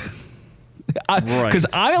 Because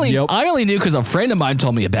Right. I only knew because a friend of mine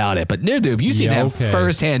told me about it. But Noob, you seem to Yeah, have okay.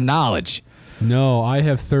 first-hand knowledge. No, I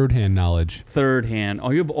have third-hand knowledge. third hand.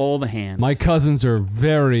 Oh, you have all the hands. My cousins are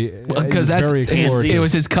very, Because that's very it explorative.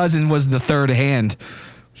 was his cousin was the third hand.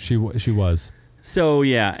 She was. So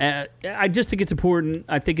yeah, I just think it's important.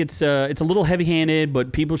 I think it's a little heavy-handed,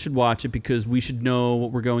 but people should watch it because we should know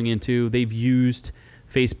what we're going into. They've used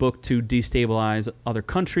Facebook to destabilize other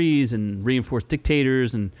countries and reinforce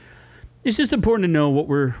dictators, and it's just important to know what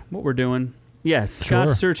we're doing. Yes,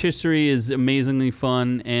 Scott's search history is amazingly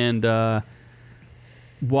fun, and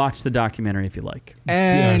watch the documentary if you like.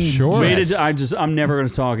 And yeah, sure. I'm never going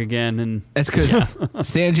to talk again. And it's because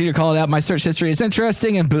Stan Jr. called out my search history is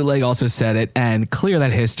interesting, and Bootleg also said it. And clear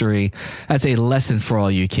that history. That's a lesson for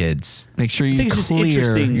all you kids. Make sure you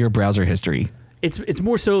clear your browser history. It's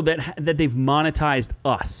more so that they've monetized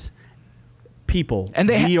us. People and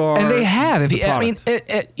they have. If you, I mean,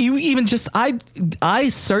 you even just I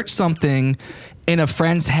search something in a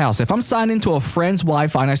friend's house. If I'm signed into a friend's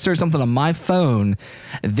Wi-Fi and I search something on my phone,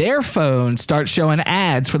 their phone starts showing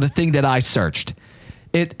ads for the thing that I searched.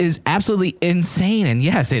 It is absolutely insane, and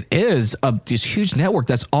yes, it is this huge network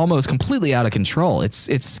that's almost completely out of control. It's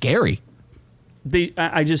scary.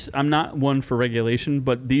 I'm not one for regulation,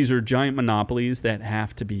 but these are giant monopolies that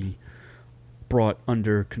have to be brought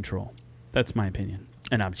under control. That's my opinion,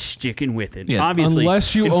 and I'm sticking with it. Yeah. Obviously,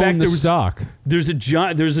 unless you own the stock. There's a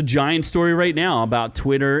giant story right now about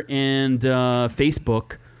Twitter and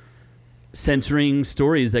Facebook censoring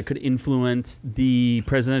stories that could influence the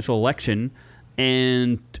presidential election,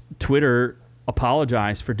 and Twitter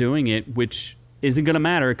apologized for doing it, which isn't going to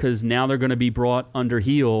matter because now they're going to be brought under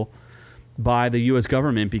heel by the U.S.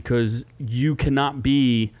 government because you cannot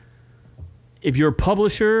be. If you're a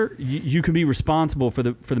publisher, you can be responsible for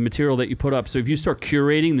the material that you put up. So if you start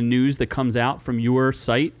curating the news that comes out from your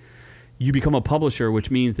site, you become a publisher,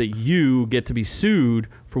 which means that you get to be sued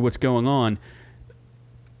for what's going on.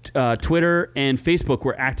 Twitter and Facebook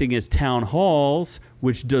were acting as town halls,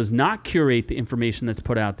 which does not curate the information that's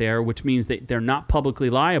put out there, which means that they're not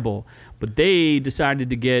publicly liable. But they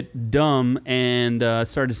decided to get dumb and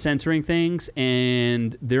started censoring things,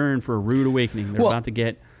 and they're in for a rude awakening. They're about to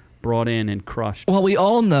get brought in and crushed. Well, we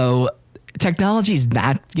all know technology is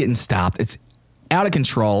not getting stopped. It's out of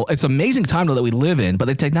control. It's an amazing time that we live in, but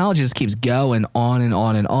the technology just keeps going on and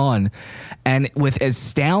on and on. And with as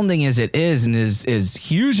astounding as it is and as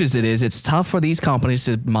huge as it is, it's tough for these companies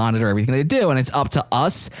to monitor everything they do. And it's up to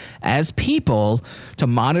us as people to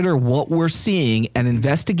monitor what we're seeing and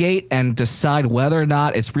investigate and decide whether or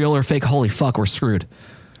not it's real or fake. Holy fuck, we're screwed.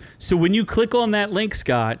 So when you click on that link,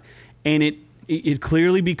 Scott, and it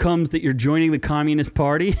clearly becomes that you're joining the Communist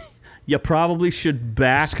Party, you probably should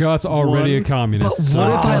back. Scott's already a communist. But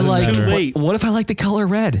what if I like the color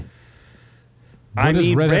red? I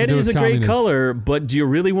mean, red is a great color, but do you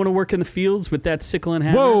really want to work in the fields with that sickle and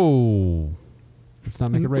hammer? Whoa. Let's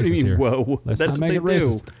not make it racist here. Whoa. That's not make it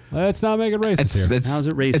racist. Let's not make it racist here. How's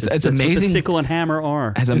it racist? It's amazing. What the sickle and hammer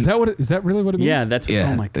are. Is that really what it means? Yeah, that's what,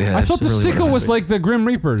 oh my God. I thought the sickle was like the Grim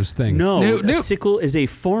Reaper's thing. No, a sickle is a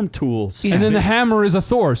farm tool. Yeah. And then the hammer is a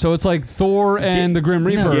Thor. So it's like Thor and the Grim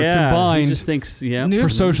Reaper combined. He just thinks, for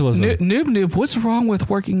socialism. Noob, what's wrong with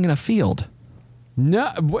working in a field? No,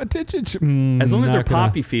 as long as they're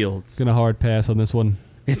poppy fields. Gonna hard pass on this one.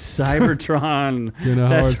 It's Cybertron.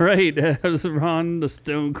 That's right. As Ron, the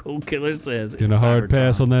Stone Cold Killer says. Gonna hard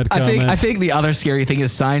pass on that comment. I think the other scary thing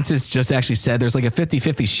is scientists just actually said there's like a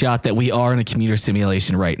 50-50 shot that we are in a commuter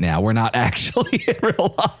simulation right now. We're not actually in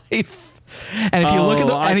real life. And if you look at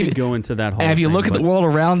the, I could go into that whole. And if you look at the world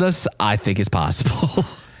around us, I think it's possible.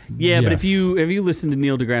 Yeah, but if you listen to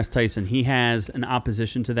Neil deGrasse Tyson, he has an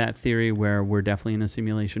opposition to that theory where we're definitely in a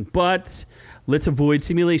simulation. But let's avoid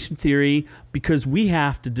simulation theory because we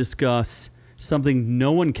have to discuss something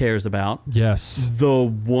no one cares about. Yes. The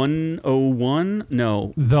 101?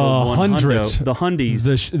 No. The 100. The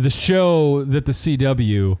Hundies. The show that the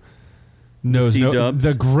CW knows.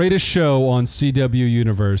 The greatest show on CW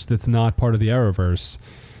Universe that's not part of the Arrowverse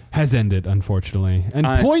has ended, unfortunately. And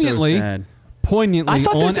poignantly... So sad. I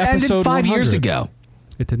thought this ended 5 years ago.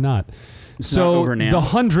 It did not. It's not over now. The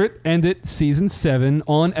 100 ended season 7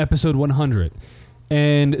 on episode 100.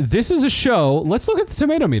 And this is a show. Let's look at the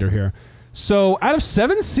tomato meter here. So out of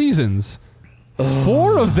 7 seasons,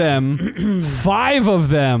 4 of them, 5 of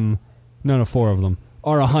them, no, 4 of them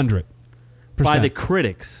are 100%. By the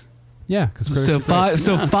critics. Yeah, because so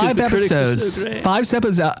 5 episodes, 5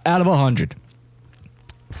 episodes out of 100.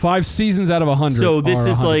 5 seasons out of 100. So this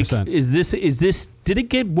is 100%. like, is this? Did it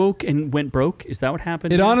get woke and went broke? Is that what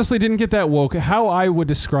happened? It honestly didn't get that woke. How I would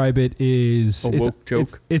describe it is a woke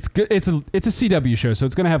joke. It's a CW show, so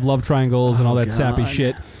it's going to have love triangles and all that sappy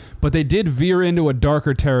shit. But they did veer into a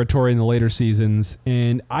darker territory in the later seasons,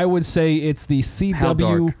 and I would say it's the CW. How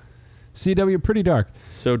dark? CW, pretty dark.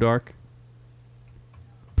 So dark.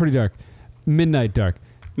 Pretty dark. Midnight dark.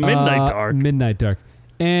 Midnight Dark.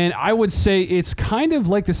 And I would say it's kind of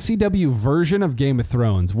like the CW version of Game of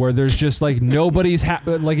Thrones, where there's just like nobody's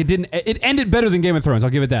it ended better than Game of Thrones.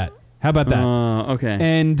 I'll give it that. How about that? Okay.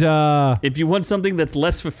 And if you want something that's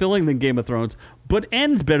less fulfilling than Game of Thrones, but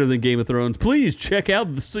ends better than Game of Thrones, please check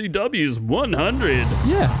out the CW's 100.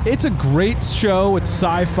 Yeah, it's a great show. It's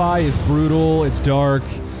sci-fi. It's brutal. It's dark.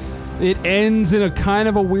 It ends in a kind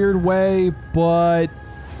of a weird way, but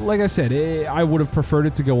like I said, I would have preferred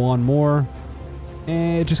it to go on more.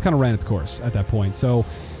 And it just kind of ran its course at that point. So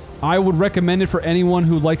I would recommend it for anyone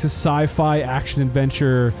who likes a sci-fi action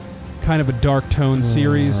adventure, kind of a dark tone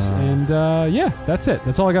series. And yeah, that's it.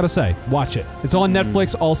 That's all I got to say. Watch it. It's on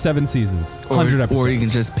Netflix, all 7 seasons, 100 episodes. Or you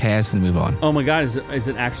can just pass and move on. Oh my God, is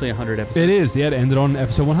it actually 100 episodes? It is. Yeah, it ended on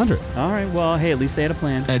episode 100. All right, well, hey, at least they had a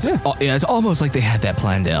plan. It's almost like they had that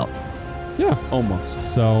planned out. Yeah. Almost.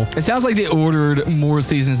 So it sounds like they ordered more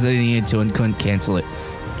seasons than they needed to and couldn't cancel it.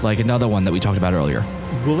 Like another one that we talked about earlier.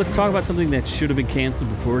 Well, let's talk about something that should have been canceled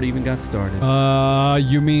before it even got started.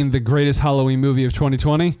 You mean the greatest Halloween movie of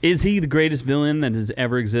 2020? Is he the greatest villain that has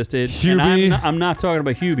ever existed? Hubie. And I'm not talking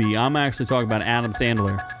about Hubie. I'm actually talking about Adam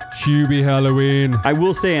Sandler. Hubie Halloween. I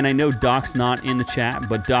will say, and I know Doc's not in the chat,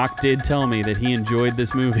 but Doc did tell me that he enjoyed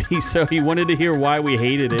this movie, so he wanted to hear why we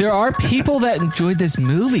hated it. There are people that enjoyed this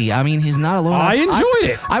movie. I mean, he's not alone. I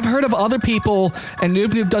enjoyed it. I've heard of other people, and Noob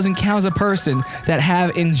Noob doesn't count as a person, that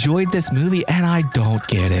have enjoyed this movie, and I don't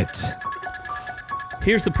get it.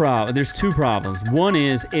 Here's the problem. There's 2 problems. One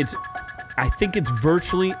is I think it's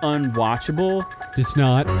virtually unwatchable. It's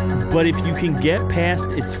not. But if you can get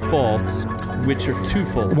past its faults, which are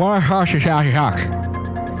twofold.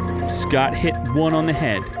 Scott hit one on the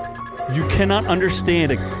head. You cannot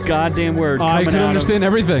understand a goddamn word. I can understand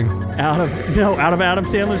everything. Out of Adam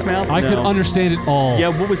Sandler's mouth. I can understand it all. Yeah,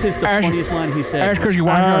 what was the funniest line he said? Ask because you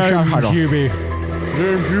want I'm Hubie.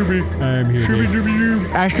 I'm Hubie. I'm Hubie.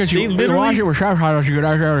 Ask because you watch it with subtitles. You could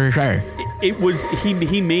understand what you're saying. It was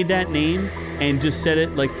he made that name and just said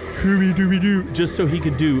it like Scooby Dooby Doo just so he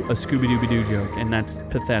could do a Scooby Dooby Doo joke, and that's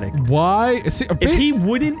pathetic. Why? See, if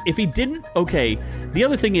he didn't, okay. The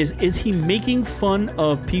other thing is he making fun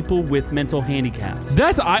of people with mental handicaps?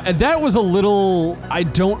 That was a little. I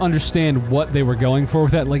don't understand what they were going for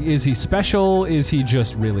with that. Like, is he special? Is he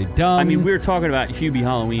just really dumb? I mean, we were talking about Hubie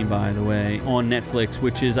Halloween, by the way, on Netflix,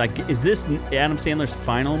 which is is this Adam Sandler's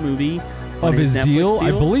final movie? Of his deal? I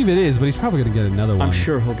believe it is, but he's probably going to get another one. I'm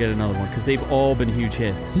sure he'll get another one because they've all been huge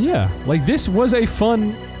hits. Yeah, like this was a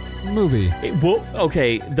fun movie.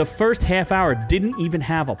 Okay, the first half hour didn't even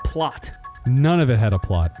have a plot. None of it had a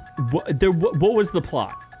plot. What was the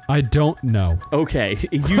plot? I don't know. Okay,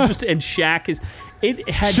 and Shaq is. It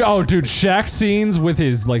had. Oh, dude, Shaq's scenes with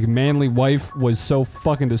his like manly wife was so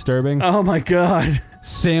fucking disturbing. Oh my God.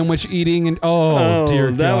 Sandwich eating and oh dear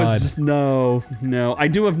God. That was just no. I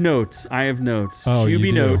do have notes. I have notes. Oh, Hubie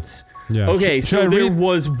you do. notes. Yeah. Okay, so there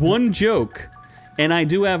was one joke, and I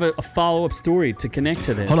do have a follow-up story to connect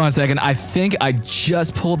to this. Hold on a second. I think I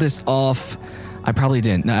just pulled this off. I probably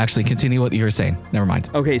didn't. No, actually, continue what you were saying. Never mind.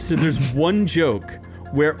 Okay, so there's one joke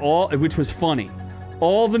which was funny.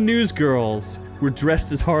 All the news girls were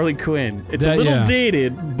dressed as Harley Quinn. It's a little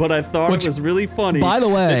dated, but I thought it was really funny. By the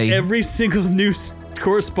way, that every single news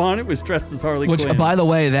correspondent was dressed as Harley Quinn. Which, by the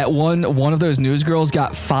way, that one of those news girls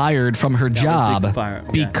got fired from her job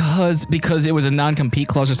because it was a non-compete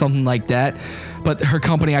clause or something like that. But her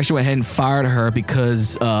company actually went ahead and fired her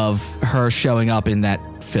because of her showing up in that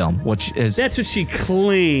film, which is... That's what she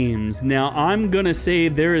claims. Now, I'm going to say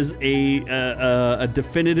there is a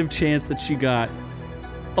definitive chance that she got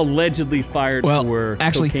allegedly fired for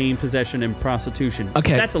cocaine possession and prostitution.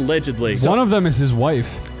 Okay. That's allegedly. One of them is his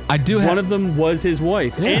wife. One of them was his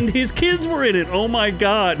wife, and his kids were in it. Oh my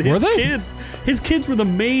God! His kids were the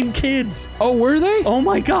main kids. Oh, were they? Oh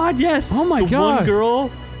my God! Yes. Oh my God! The one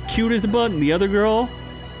girl, cute as a button. The other girl,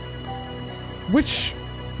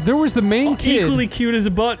 there was the main kid, equally cute as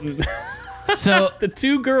a button. So the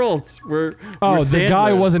 2 girls were. The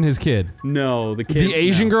guy wasn't his kid. No, the kid. The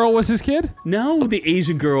Asian girl was his kid. No, the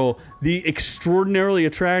Asian girl, the extraordinarily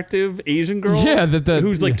attractive Asian girl. Yeah,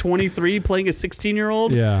 who's like 23, playing a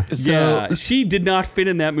 16-year-old. Yeah. So she did not fit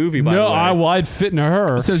in that movie. By the way, I'd fit in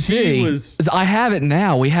her. So I have it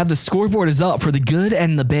now. We have the scoreboard is up for the good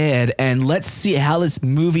and the bad, and let's see how this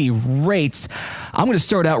movie rates. I'm going to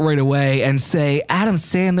start out right away and say Adam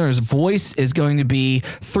Sandler's voice is going to be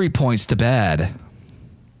 3 points to bad.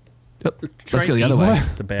 Let's go the other way.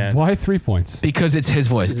 Why 3 points? Because it's his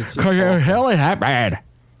voice. It's really that bad.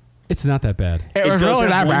 It's not that bad. It was really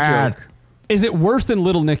that bad. Is it worse than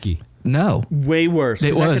Little Nicky? No. Way worse.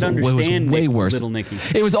 It 'cause I was, could understand way worse. Little Nicky.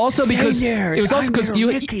 It was also because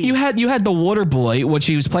you had the Water Boy, which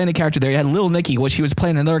he was playing a character there. You had Little Nicky, which he was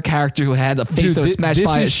playing another character who had a face that was smashed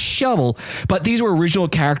by a shovel. But these were original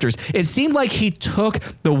characters. It seemed like he took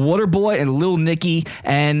the Water Boy and Little Nicky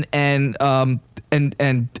and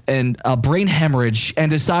brain hemorrhage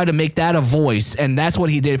and decided to make that a voice, and that's what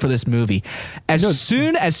he did for this movie. As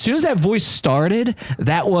soon as that voice started,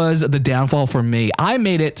 that was the downfall for me. I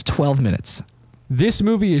made it 12 minutes. This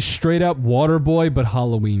movie is straight up Waterboy, but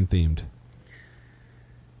Halloween themed.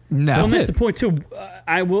 No, Well, that's the point too.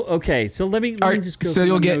 I will. Okay, so let me just go. So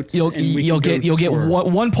you'll get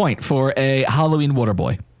 1 point for a Halloween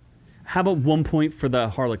Waterboy. How about 1 point for the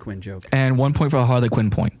Harlequin joke? And 1 point for a Harley Quinn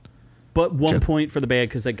point. But 1 point for the bad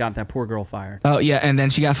because they got that poor girl fired. Oh yeah, and then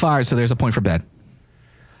she got fired, so there's a point for bad.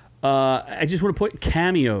 I just want to put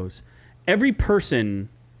cameos. Every person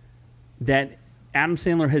that Adam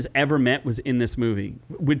Sandler has ever met was in this movie,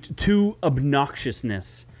 to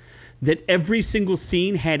obnoxiousness. That every single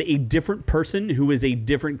scene had a different person who was a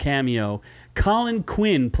different cameo. Colin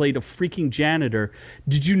Quinn played a freaking janitor.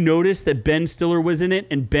 Did you notice that Ben Stiller was in it,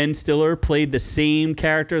 and Ben Stiller played the same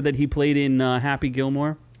character that he played in Happy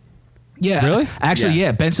Gilmore? Yeah, really? Actually, Yes.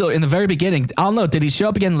 yeah. Ben Stiller in the very beginning. I don't know. Did he show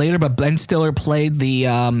up again later? But Ben Stiller played the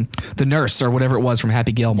nurse or whatever it was from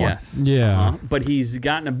Happy Gilmore. Yes. Yeah. But he's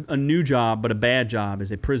gotten a new job, but a bad job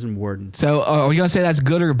as a prison warden. So are we gonna say that's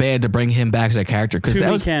good or bad to bring him back as a character? Because Too that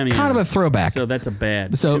many was cameos. kind of a throwback. So that's a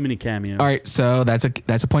bad. So- Too many cameos. All right, so that's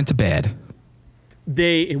a point to bad.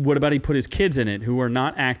 What about he put his kids in it who are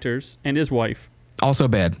not actors and his wife? Also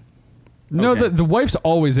bad. No, Okay. the wife's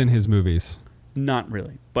always in his movies. Not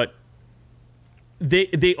really, but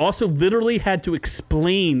they also literally had to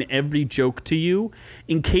explain every joke to you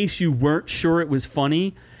in case you weren't sure it was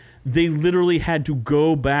funny. They literally had to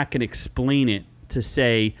go back and explain it to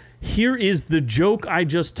say, here is the joke I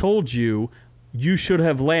just told you. You should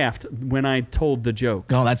have laughed when I told the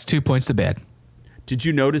joke. No, that's 2 points to bad. Did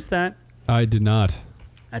you notice that? I did not.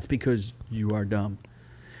 That's because you are dumb.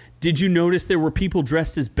 Did you notice there were people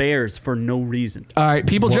dressed as bears for no reason? All right,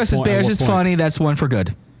 people What dressed as point- at bears what is point? funny. That's one for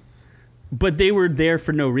good. But they were there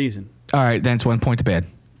for no reason. All right, then it's 1 point to bad.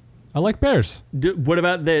 I like bears. What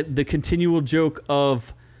about the continual joke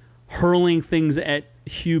of hurling things at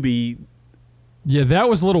Hubie? Yeah, that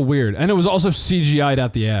was a little weird, and it was also CGI'd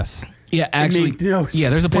out the ass. Yeah, actually, made no yeah.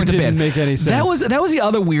 There's a point It to bad. didn't make any sense. That was the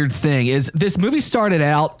other weird thing is this movie started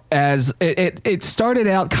out as it started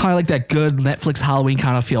out kind of like that good Netflix Halloween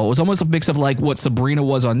kind of feel. It was almost a mix of like what Sabrina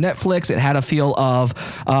was on Netflix. It had a feel of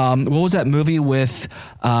what was that movie with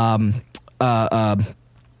John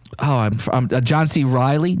C.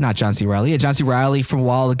 Reilly, not John C. Reilly. Yeah, John C. Reilly from a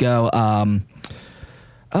while ago.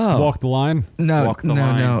 Walk the line. No, Walk the no,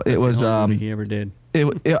 line. no. It That's the was only movie he ever did.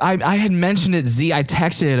 I had mentioned it. Z, I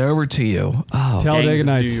texted it over to you. Oh, Talladega Gangs of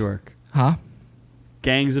Nights. New York. huh?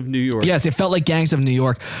 Gangs of New York. Yes, it felt like Gangs of New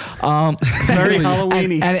York. Very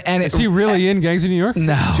Halloween-y. And Is he really in Gangs of New York?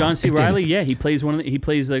 No, John C. it didn't. Reilly, yeah, he plays he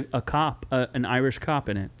plays a cop, an Irish cop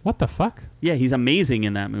in it. What the fuck? Yeah, he's amazing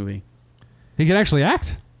in that movie. He can actually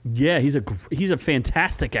act? Yeah, he's a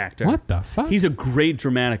fantastic actor. What the fuck? He's a great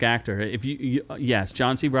dramatic actor. Yes,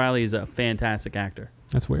 John C. Reilly is a fantastic actor.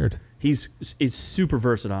 That's weird. He's super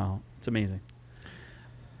versatile. It's amazing.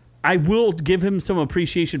 I will give him some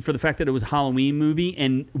appreciation for the fact that it was a Halloween movie.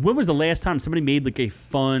 And when was the last time somebody made like a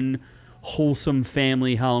fun, wholesome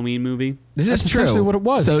family Halloween movie? This That's is true. essentially what it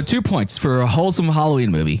was. So 2 points for a wholesome Halloween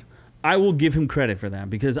movie. I will give him credit for that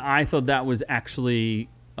because I thought that was actually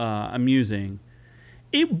amusing.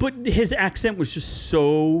 But his accent was just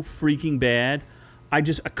so freaking bad. I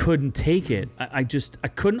couldn't take it. I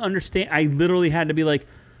couldn't understand. I literally had to be like,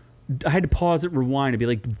 I had to pause it, rewind, and be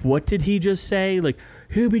like, what did he just say? Like,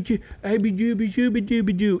 and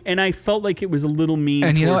I felt like it was a little mean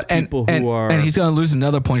And you know towards what? people who are. And he's going to lose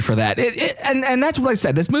another point for that. And that's what I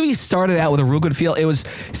said. This movie started out with a real good feel. It was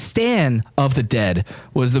Stan of the Dead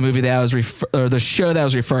was the movie that I was the show that I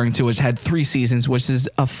was referring to, which had 3 seasons, which is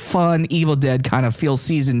a fun Evil Dead kind of feel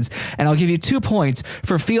seasons. And I'll give you 2 points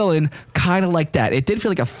for feeling kind of like that. It did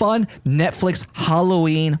feel like a fun Netflix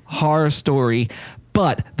Halloween horror story.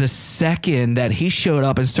 But the second that he showed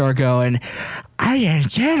up and started going, there's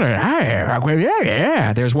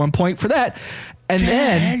 1 point for that. And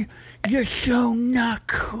then You're so not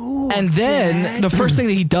cool. And then the first thing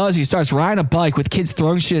that he does, he starts riding a bike with kids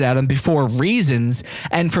throwing shit at him before reasons.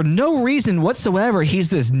 And for no reason whatsoever, he's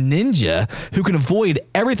this ninja who can avoid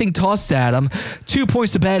everything tossed at him. 2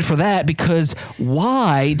 points to bad for that because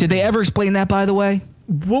why? Did they ever explain that, by the way?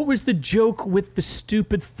 What was the joke with the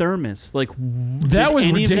stupid thermos? Like That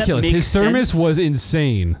was ridiculous. His thermos was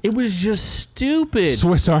insane. It was just stupid.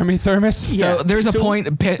 Swiss Army thermos. Yeah. So there's a point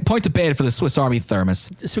to bed for the Swiss Army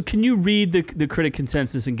thermos. So can you read the critic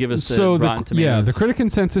consensus and give us the So Rotten Tomatoes? yeah, the critic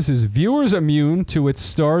consensus is viewers immune to its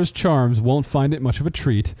star's charms won't find it much of a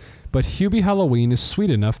treat, but Hubie Halloween is sweet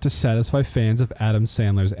enough to satisfy fans of Adam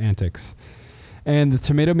Sandler's antics. And the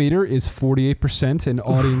tomato meter is 48%, and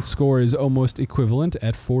audience score is almost equivalent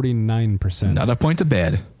at 49%. Another point to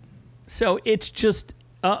bed. So it's just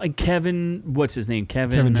Kevin. What's his name?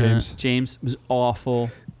 Kevin James. James was awful.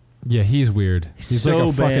 Yeah, he's weird. He's So like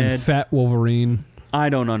a fucking bad. fat Wolverine. I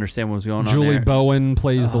don't understand what was going on Julie there. Bowen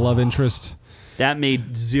plays the love interest. That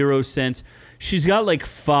made zero sense. She's got like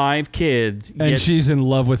 5 kids, And yet- she's in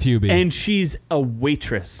love with Hubie. and she's a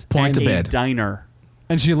waitress Point at to a bed. diner.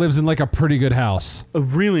 And she lives in like a pretty good house. A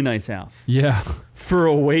really nice house Yeah. for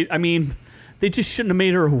a wait. I mean, they just shouldn't have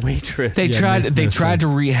made her a waitress. They Yeah, tried. makes They no tried to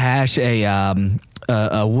sense. rehash a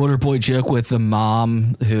Waterboy joke with the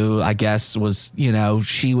mom, who I guess was,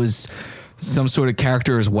 she was some sort of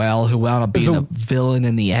character as well, who wound up being a villain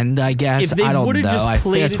in the end. I guess. If they I don't would've know. just I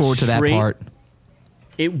played fast it forward to that straight, part.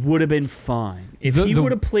 It would have been fine if The- he the-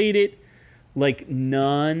 would have played it like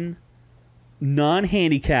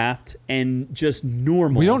non-handicapped and just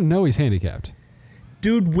normal. We don't know he's handicapped.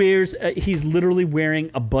 Dude wears. He's literally wearing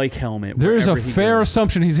a bike helmet. There is a wherever he fair goes.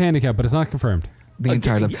 assumption he's handicapped, but it's not confirmed. The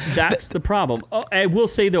entire time. That's the problem. I will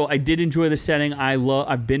say though, I did enjoy the setting.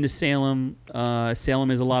 I've been to Salem.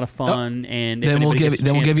 Salem is a lot of fun, and if Then we'll anybody give gets a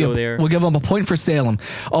then we'll chance, give you go there. we'll give them a point for Salem.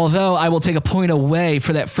 Although I will take a point away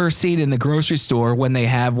for that first scene in the grocery store when they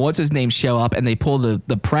have what's his name show up and they pull the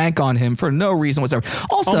prank on him for no reason whatsoever.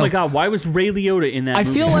 Also, Oh my God! Why was Ray Liotta in that? I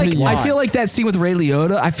movie? feel like Why? I feel like that scene with Ray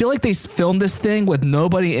Liotta. I feel like they filmed this thing with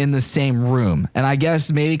nobody in the same room, and I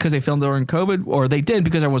guess maybe because they filmed during COVID, or they did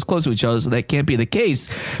because everyone was close to each other, so that can't be the case.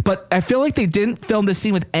 But I feel like they didn't film this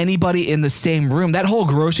scene with anybody in the same room. That whole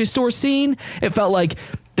grocery store scene, it felt like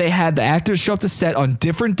they had the actors show up to set on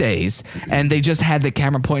different days, and they just had the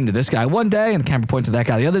camera pointing to this guy one day and the camera pointing to that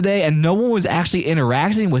guy the other day, and no one was actually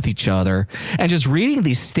interacting with each other and just reading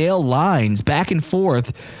these stale lines back and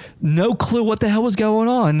forth. No clue what the hell was going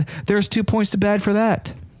on. There's 2 points to bed for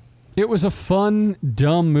that. It was a fun,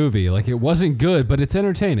 dumb movie. Like, it wasn't good, but it's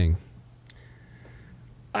entertaining.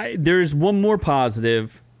 There's one more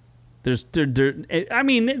positive. There's like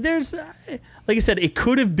I said, it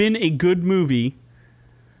could have been a good movie,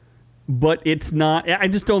 but it's not. I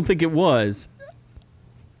just don't think it was.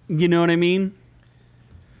 You know what I mean?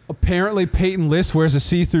 Apparently, Peyton List wears a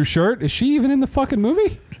see-through shirt. Is she even in the fucking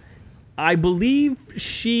movie? I believe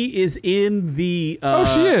she is in the. Oh,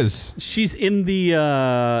 she is. She's in the.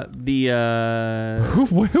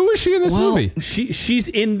 Who is she in this Well, movie? She's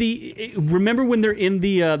in the. Remember when they're in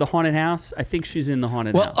the haunted house? I think she's in the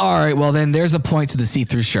haunted Well, house. all right. Well, then there's a point to the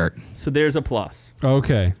see-through shirt. So there's a plus.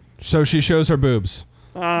 Okay. So she shows her boobs.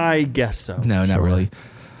 I guess so. No, not really.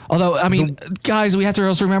 Although, I mean, guys, we have to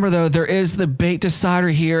also remember, though, there is the bait decider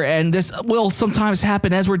here, and this will sometimes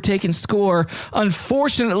happen as we're taking score.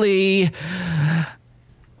 Unfortunately,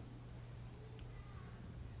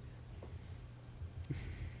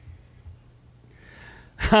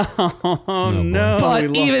 Oh no! we but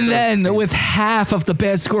lost even our- then, with half of the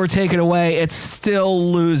bad score taken away, it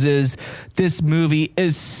still loses. This movie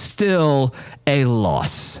is still a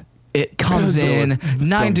loss. It comes in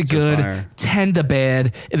 9 to Dumpster good, fire. 10 to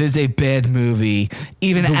bad. It is a bad movie.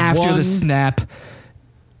 Even The after one- the snap,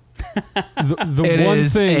 The it one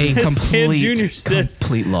is thing. a Sam Jr. says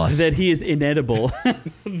complete loss. that he is inedible.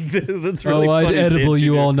 That's really I'd funny. edible Sam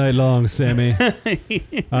you Jr. all night long, Sammy.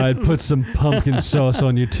 I'd put some pumpkin sauce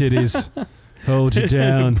on your titties, hold you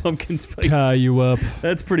down, Pumpkin spice. tie you up,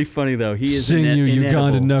 That's pretty funny though. He is sing you Uganda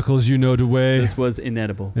inedible. knuckles you know the way, This was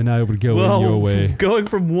inedible. and I would go in your way. Going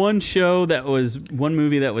from one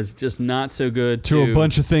movie that was just not so good To a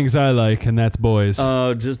bunch of things I like, and that's boys.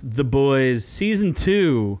 just The Boys season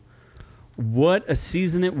 2. What a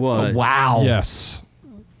season it was! wow. Yes.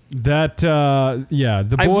 That,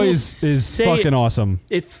 The I will Boys is say- fucking awesome.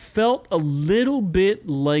 It felt a little bit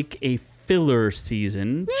like a filler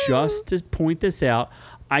season. Just to point this out,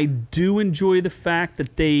 I do enjoy the fact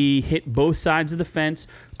that they hit both sides of the fence,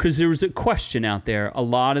 because there was a question out there. A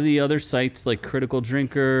lot of the other sites like Critical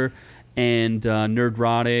Drinker and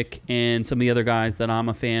Nerdrotic and some of the other guys that I'm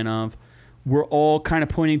a fan of were all kind of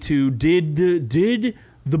pointing to, did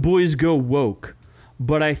The Boys go woke?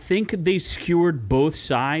 But I think they skewered both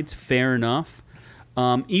sides fair enough.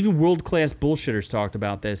 Even World Class Bullshitters talked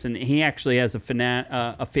about this, and he actually has a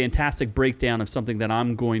fantastic breakdown of something that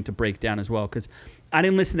I'm going to break down as well, because I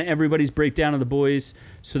didn't listen to everybody's breakdown of The Boys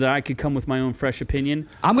so that I could come with my own fresh opinion.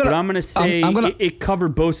 I'm gonna say it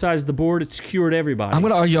covered both sides of the board. It secured everybody. I'm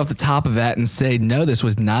gonna argue off the top of that and say no, this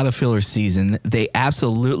was not a filler season. They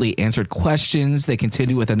absolutely answered questions. They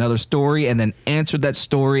continued with another story and then answered that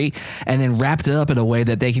story and then wrapped it up in a way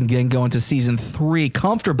that they can then go into season 3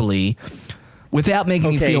 comfortably without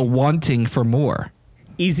making you feel wanting for more.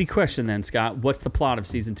 Easy question then, Scott. What's the plot of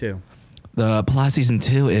season 2? The plot of season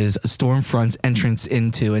 2 is Stormfront's entrance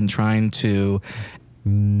into and trying to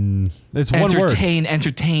It's one word.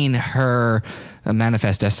 entertain her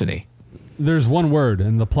manifest destiny. There's one word,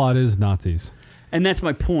 and the plot is Nazis. And that's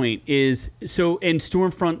my point. And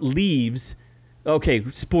Stormfront leaves. Okay,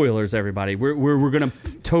 spoilers, everybody. We're gonna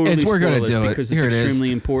totally spoil this because it's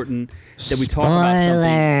extremely important that we talk about something.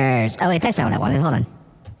 Spoilers. Oh wait, that's not what I wanted. Hold on.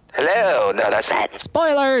 Hello. No, that's not.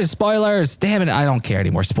 Spoilers. Damn it, I don't care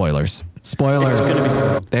anymore. Spoilers. It's gonna be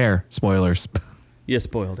spoiled. There, spoilers. You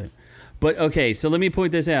spoiled it. But okay, so let me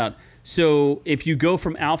point this out. So if you go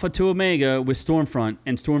from Alpha to Omega with Stormfront,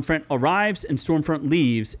 and Stormfront arrives and Stormfront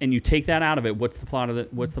leaves, and you take that out of it, what's the plot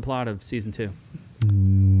of season 2?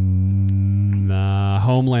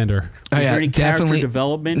 Homelander. Is there any character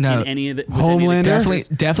development in any of the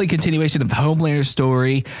Homelander? Definitely continuation of Homelander's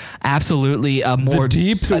story. Absolutely more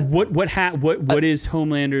deep. So what is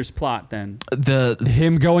Homelander's plot then?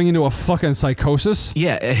 Him going into a fucking psychosis.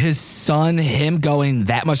 Yeah, his son, him going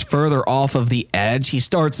that much further off of the edge. He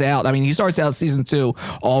starts out season 2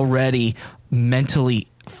 already mentally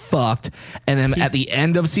fucked, and then at the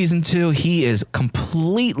end of season 2 he is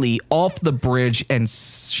completely off the bridge and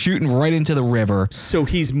shooting right into the river. So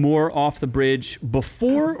he's more off the bridge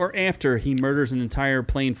before or after he murders an entire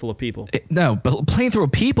plane full of people? No, but plane full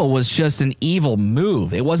of people was just an evil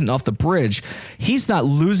move. It wasn't off the bridge. He's not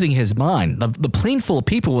losing his mind. The plane full of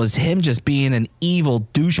people was him just being an evil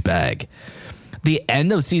douchebag. The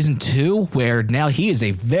end of season 2, where now he is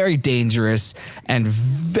a very dangerous and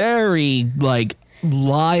very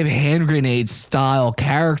live hand grenade style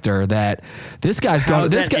character that this guy's going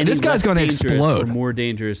to explode. Or more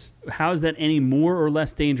dangerous? How is that any more or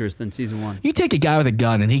less dangerous than season 1? You take a guy with a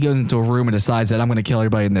gun and he goes into a room and decides that I'm going to kill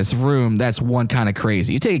everybody in this room. That's one kind of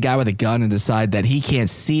crazy. You take a guy with a gun and decide that he can't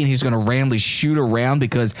see and he's going to randomly shoot around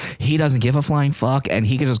because he doesn't give a flying fuck and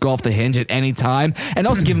he can just go off the hinge at any time, and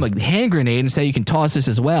also give him a hand grenade and say you can toss this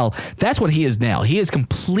as well. That's what he is now. He is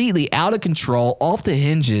completely out of control, off the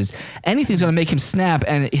hinges. Anything's going to make him snap,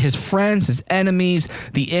 and his friends, his enemies,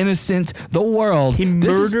 the innocent, the world. He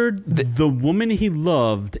murdered the woman he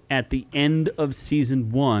loved at the end of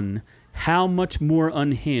season 1. How much more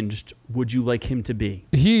unhinged would you like him to be?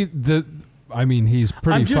 He's pretty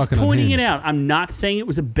fucking I'm just pointing unhinged. it out. I'm not saying it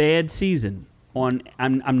was a bad season.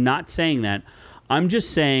 I'm not saying that. I'm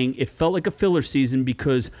just saying it felt like a filler season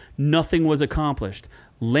because nothing was accomplished.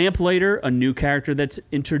 Lamplighter, a new character that's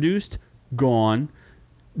introduced, gone.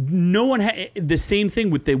 No one had the same thing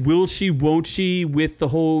with the will she, won't she, with the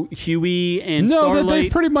whole Huey and Starlight. No, they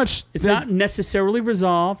pretty much. It's not necessarily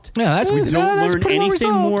resolved. Yeah, that's we weird. don't That's learn pretty well anything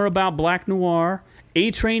resolved. more about Black Noir.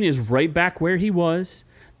 A-Train is right back where he was.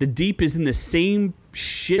 The Deep is in the same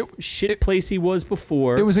shit place he was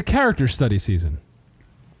before. It was a character study season.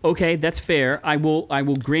 Okay, that's fair. I will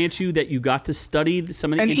grant you that you got to study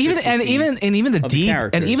some of the even the Deep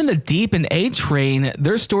and even the Deep and A-Train,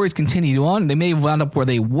 their stories continued on. They may have wound up where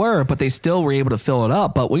they were, but they still were able to fill it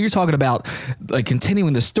up. But when you're talking about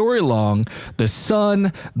continuing the story along, the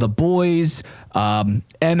Sun, the boys,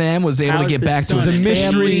 MM was able to get back to his the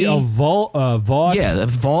mystery family. of Vought. Yeah, the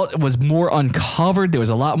Vault was more uncovered. There was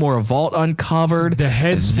a lot more of Vault uncovered. The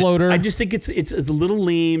heads floater. I just think it's a little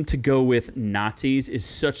lame to go with Nazis is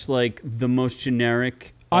such the most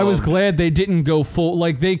generic. I was glad they didn't go full.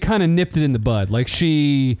 They kind of nipped it in the bud.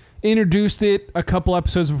 She introduced it a couple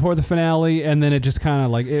episodes before the finale, and then it just kind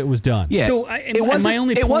of it was done. Yeah, so it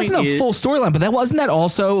wasn't a full storyline, but wasn't that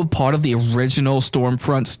also part of the original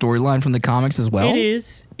Stormfront storyline from the comics as well?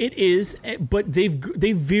 It is, but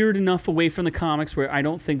they've veered enough away from the comics where I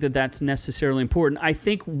don't think that that's necessarily important. I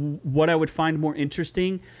think what I would find more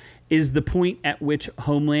interesting is the point at which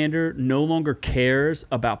Homelander no longer cares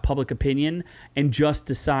about public opinion and just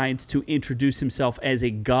decides to introduce himself as a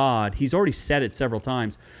god. He's already said it several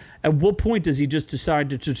times. At what point does he just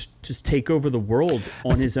decide to just take over the world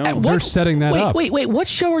on his own? They're setting that up. Wait, what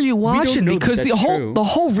show are you watching? Because the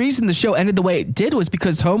whole reason the show ended the way it did was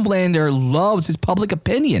because Homelander loves his public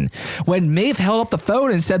opinion. When Maeve held up the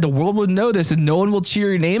phone and said the world would know this and no one will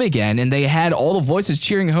cheer your name again, and they had all the voices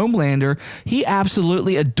cheering Homelander, he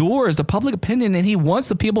absolutely adores the public opinion and he wants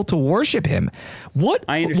the people to worship him. What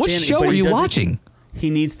show are you watching? He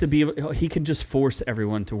needs to be. He can just force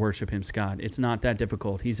everyone to worship him, Scott. It's not that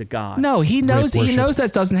difficult. He's a god. No, he knows. He worship. knows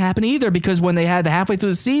that doesn't happen either, because when they had halfway through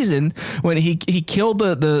the season, when he killed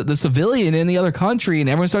the civilian in the other country and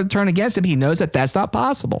everyone started to turn against him, he knows that that's not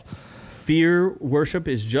possible. Fear worship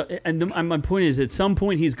is just. And my point is, at some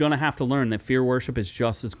point, he's going to have to learn that fear worship is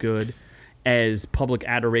just as good as public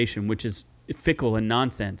adoration, which is fickle and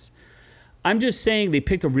nonsense. I'm just saying they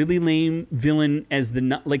picked a really lame villain as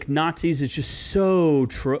Nazis is just so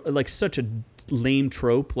such a lame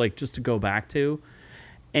trope, just to go back to.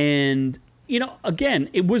 And again,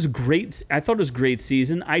 it was great. I thought it was a great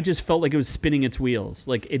season. I just felt like it was spinning its wheels.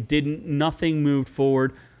 Nothing moved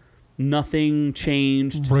forward. Nothing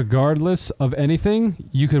changed. Regardless of anything,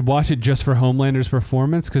 you could watch it just for Homelander's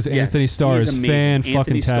performance, because Anthony Starr is fan-fucking-tastic.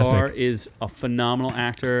 Anthony Starr is a phenomenal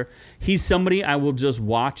actor. He's somebody I will just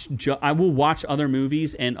watch. I will watch other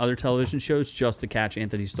movies and other television shows just to catch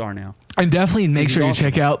Anthony Starr now. And definitely make sure you awesome.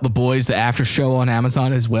 check out The Boys, the after show on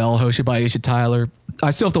Amazon as well, hosted by Aisha Tyler. I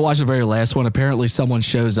still have to watch the very last one. Apparently someone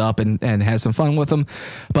shows up and has some fun with them.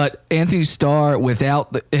 But Anthony Starr,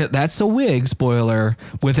 that's a wig, spoiler.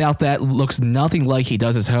 Without that, looks nothing like he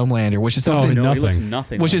does as Homelander, which is something He looks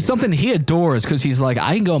nothing which like is something he adores, because he's like,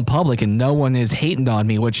 I can go in public and no one is hating on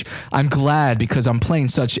me, which I'm glad, because I'm playing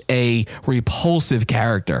such a repulsive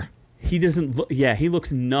character. He doesn't look. Yeah, he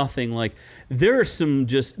looks nothing like. There are some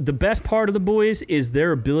just. The best part of The Boys is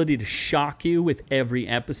their ability to shock you with every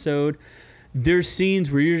episode. There's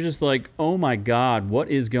scenes where you're just like, oh my God, what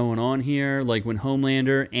is going on here? Like when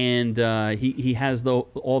Homelander and he has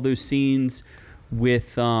all those scenes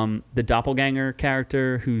with the doppelganger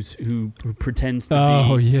character who pretends to be.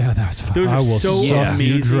 Oh yeah, that was fun. Those I are will so suck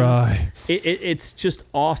you amazing. dry. It's just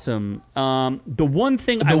awesome. The one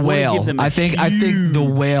thing The I want to whale. give them I think the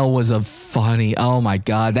whale was a funny. Oh my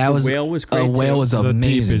God, that was whale was great, A whale too. was The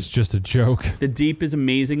amazing. Deep is just a joke. The Deep is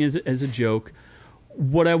amazing as a joke.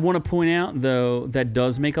 What I want to point out, though, that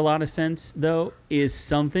does make a lot of sense, though, is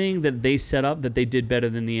something that they set up that they did better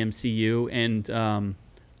than the MCU. And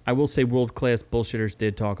I will say World Class Bullshitters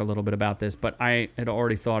did talk a little bit about this, but I had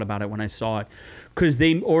already thought about it when I saw it. Because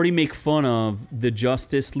they already make fun of the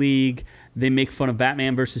Justice League. They make fun of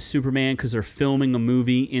Batman versus Superman because they're filming a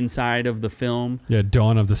movie inside of the film. Yeah,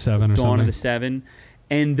 Dawn of the Seven or something. Dawn of the Seven.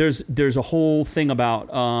 And there's a whole thing about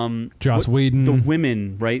Joss Whedon. the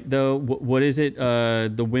women, right? Though what is it?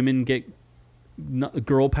 The women get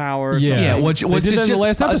girl power. Or Yeah. something? Yeah, which They is did that in the just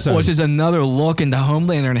last episode. which is another look into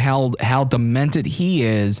Homelander and how demented he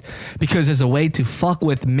is, because as a way to fuck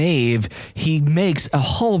with Maeve, he makes a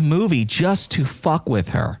whole movie just to fuck with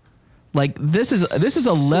her. Like this is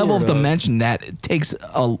a level of Sort of. dimension that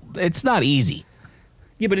it's not easy.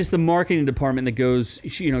 Yeah, but it's the marketing department that goes.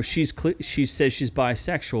 She says she's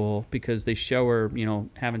bisexual because they show her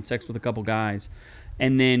having sex with a couple guys,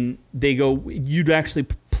 and then they go, "You'd actually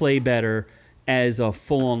play better as a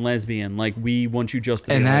full-on lesbian. Like we want you just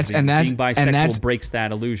to be a lesbian." Being bisexual breaks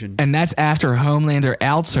that illusion. And that's after Homelander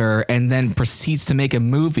outs her and then proceeds to make a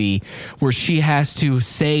movie where she has to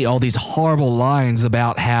say all these horrible lines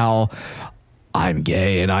about how I'm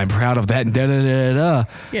gay and I'm proud of that and da-da-da-da.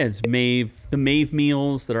 Yeah, it's Maeve, the Maeve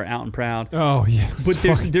meals that are out and proud. Oh yeah. But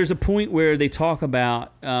there's a point where they talk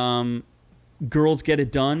about Girls Get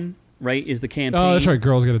It Done, right, is the campaign. Oh, that's right.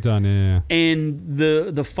 Girls Get It Done. Yeah. And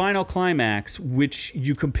the final climax, which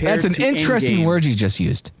you compare That's an to interesting Endgame. word you just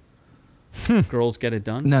used. Girls Get It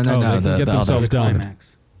Done? No, Oh, they can get themselves done.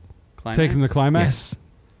 Climax. Take them to climax. Yes.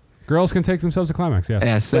 Girls can take themselves to climax. Yes.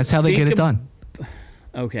 Yes, that's how they get it done.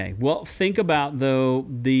 Okay. Well, think about though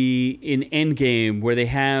in Endgame where they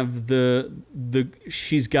have the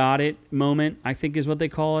she's got it moment, I think is what they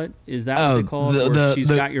call it. Is that what they call it? Or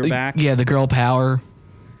she's got your back? Yeah, the girl power.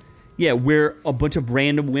 Yeah, where a bunch of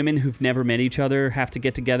random women who've never met each other have to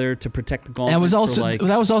get together to protect the gauntlet. That was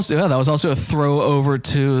also a throw over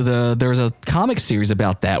to there was a comic series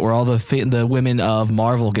about that where all the women of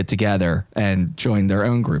Marvel get together and join their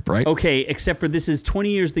own group, right? Okay, except for this is 20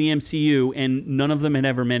 years of the MCU and none of them had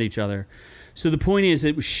ever met each other. So the point is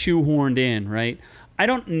it was shoehorned in, right?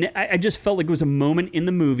 I just felt like it was a moment in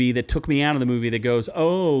the movie that took me out of the movie that goes,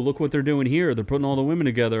 oh, look what they're doing here. They're putting all the women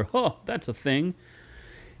together. Huh, that's a thing.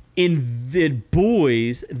 In The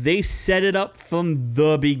Boys, they set it up from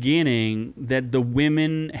the beginning that the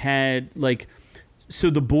women had, so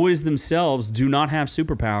the boys themselves do not have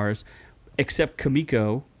superpowers except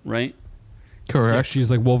Kimiko, right? Correct. Yeah,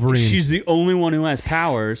 she's like Wolverine. She's the only one who has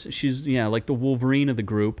powers. She's, like the Wolverine of the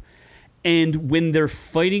group. And when they're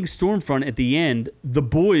fighting Stormfront at the end, the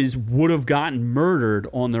boys would have gotten murdered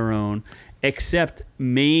on their own, except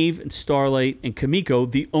Maeve and Starlight and Kimiko,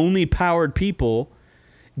 the only powered people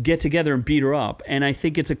get together and beat her up. And I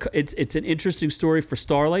think it's an interesting story for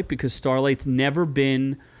Starlight, because Starlight's never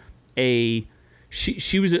been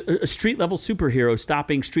she was a street level superhero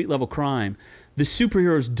stopping street level crime. The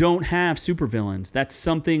superheroes don't have supervillains. That's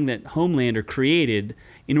something that Homelander created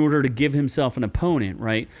in order to give himself an opponent,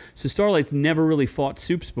 right? So Starlight's never really fought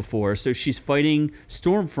supes before, so she's fighting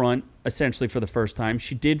Stormfront essentially for the first time.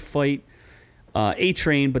 She did fight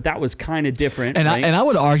A-Train, but that was kind of different. And right? I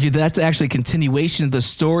would argue that's actually a continuation of the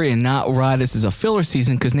story and not why this is a filler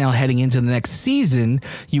season, because now heading into the next season,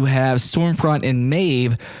 you have Stormfront and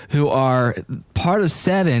Maeve, who are part of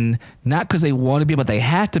Seven, not because they want to be, but they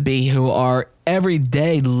have to be, who are every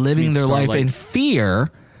day living their life in fear.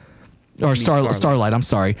 Or Starlight, I'm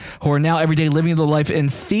sorry, who are now every day living their life in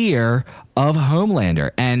fear of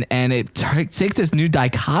Homelander. And it takes this new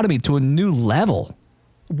dichotomy to a new level.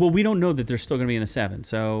 Well, we don't know that they're still going to be in the 7.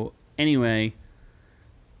 So anyway,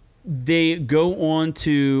 they go on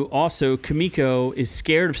to also, Kimiko is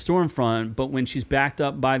scared of Stormfront, but when she's backed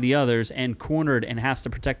up by the others and cornered and has to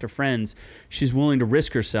protect her friends, she's willing to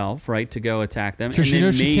risk herself, right, to go attack them. Because she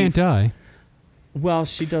knows she can't die. Well,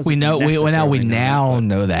 she doesn't. We know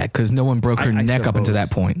that because no one broke her neck up until that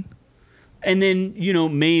point. And then,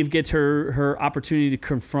 Maeve gets her opportunity to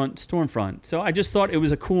confront Stormfront. So I just thought it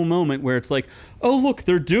was a cool moment where it's like, oh, look,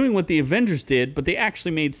 they're doing what the Avengers did, but they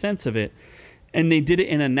actually made sense of it. And they did it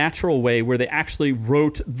in a natural way where they actually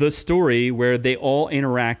wrote the story where they all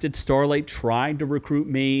interacted. Starlight tried to recruit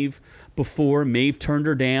Maeve before. Maeve turned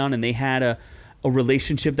her down, and they had a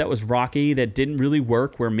relationship that was rocky that didn't really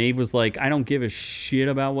work, where Maeve was like, I don't give a shit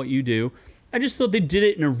about what you do. I just thought they did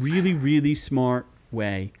it in a really, really smart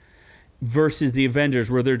way. Versus the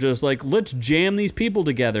Avengers, where they're just like, let's jam these people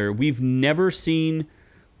together. We've never seen,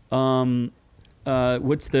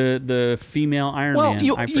 what's the female Iron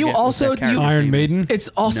Man? Iron Maiden. It's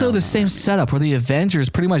also the same setup where the Avengers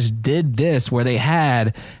pretty much did this, where they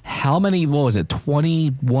had how many? What was it?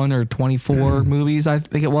 21 or 24 movies? I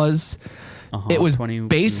think it was. It was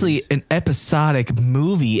basically an episodic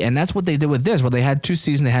movie, and that's what they did with this, where they had 2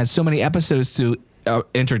 seasons. They had so many episodes to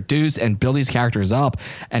introduce and build these characters up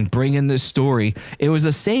and bring in this story. It was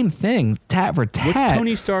the same thing, tat for tat. What's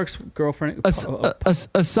Tony Stark's girlfriend?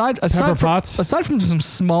 Aside from some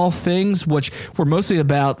small things, which were mostly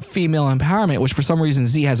about female empowerment, which for some reason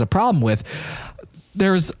Z has a problem with,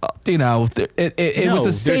 there's, it was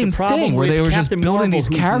the same thing where they were just building these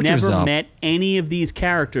characters up. Never met any of these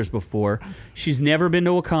characters before. She's never been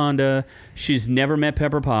to Wakanda. She's never met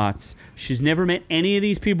Pepper Potts. She's never met any of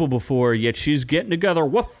these people before, yet she's getting together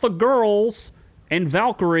with the girls and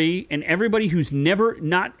Valkyrie and everybody who's none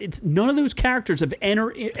of those characters have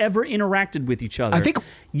ever interacted with each other. I think,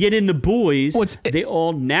 yet in The Boys, they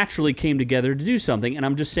all naturally came together to do something. And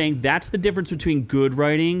I'm just saying that's the difference between good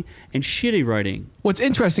writing and shitty writing. What's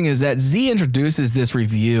interesting is that Z introduces this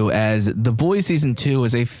review as The Boys Season 2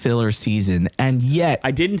 is a filler season, and yet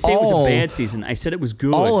I didn't say it was a bad season. I said it was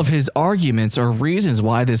good. All of his arguments are reasons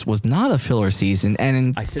why this was not a filler season, and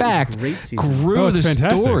in fact grew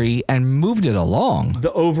the story and moved it along.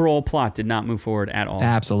 The overall plot did not move forward at all.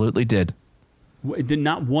 Absolutely did.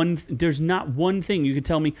 There's not one thing you could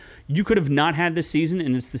tell me. You could have not had this season,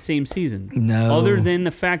 and it's the same season. No. Other than the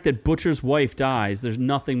fact that Butcher's wife dies, there's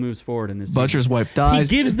nothing moves forward in this Butcher's season. wife dies.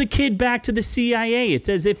 He gives the kid back to the CIA. It's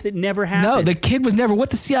as if it never happened. No, the kid was never with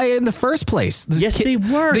the CIA in the first place. They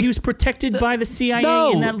were. He was protected by the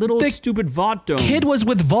CIA in that little stupid Vought dome. Kid was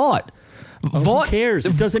with Vought. Who cares?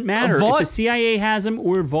 It doesn't matter if the CIA has him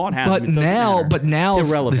or Vought has him. It doesn't matter. But now it's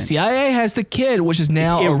irrelevant. The CIA has the kid, which is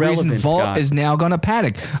now a reason Vought is now going to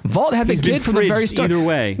panic. Vought had the kid from the very start. Either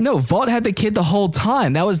way, no, Vought had the kid the whole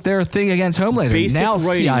time. That was their thing against Homelander. Basic now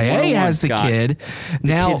CIA has the kid.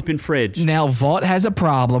 Now the kid's been fridged. Now Vought has a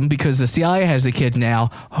problem because the CIA has the kid now.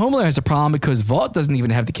 Homelander has a problem because Vought doesn't even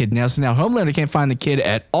have the kid now. So now Homelander can't find the kid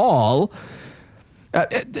at all.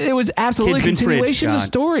 It was absolutely a continuation of the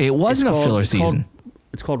story. It wasn't a filler season.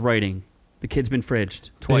 It's called writing. The kid's been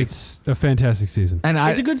fridged twice. It's a fantastic season. And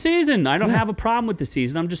it's a good season. I don't have a problem with the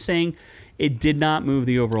season. I'm just saying it did not move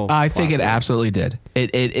the overall. I think it absolutely did.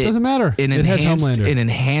 It doesn't matter. It has Homelander. It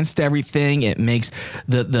enhanced everything. It makes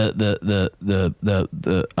the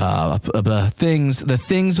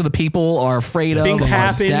things the people are afraid of. Things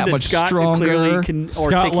happen that that much Scott stronger. clearly can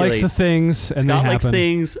Scott articulate. likes the things, and Scott they likes happen.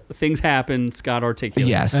 things. Things happen. Scott articulates.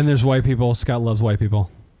 Yes. And there's white people. Scott loves white people.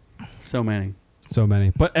 So many. So many.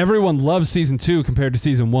 But everyone loves season 2 compared to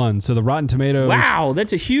season 1. So the Rotten Tomatoes. Wow,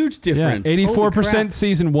 that's a huge difference. Yeah, 84% Holy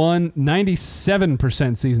season 1,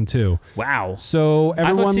 97% season 2. crap. Wow. So I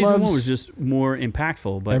everyone thought season loves 1 was just more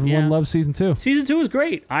impactful, but everyone yeah. loves season 2. Season 2 is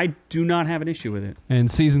great. I do not have an issue with it.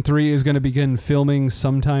 And season 3 is going to begin filming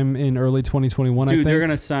sometime in early 2021, I Dude, think. they're going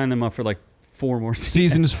to sign them up for like 4 more seasons.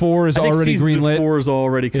 Seasons 4 is I think already season greenlit. 4 is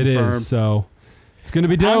already It confirmed. is, so it's going to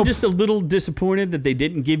be dope. I'm just a little disappointed that they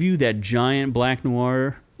didn't give you that giant Black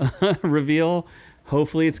Noir reveal.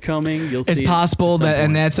 Hopefully it's coming. You'll see. It's possible that,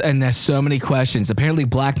 and there's so many questions. Apparently,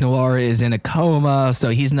 Black Noir is in a coma,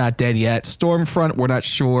 so he's not dead yet. Stormfront, we're not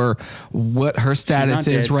sure what her status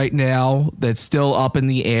is dead. right now. That's still up in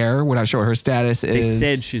the air. We're not sure what her status They is.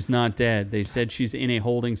 said she's not dead. They said she's in a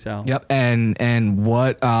holding cell. Yep, and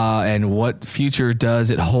what future does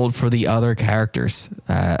it hold for the other characters?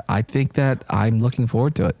 I think that I'm looking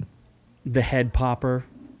forward to it. The head popper.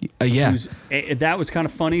 Yeah. That was kind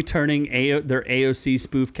of funny, turning their AOC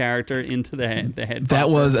spoof character into the head. That popper,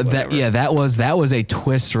 was whatever. that was a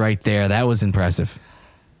twist right there. That was impressive.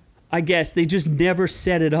 I guess they just never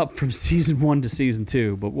set it up from season 1 to season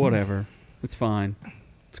 2, but whatever. It's fine.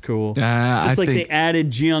 It's cool. I Just they think- added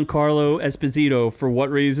Giancarlo Esposito for what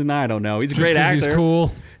reason, I don't know. He's a great actor. He's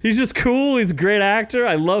cool. He's just cool. He's a great actor.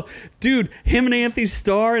 Dude, him and Anthony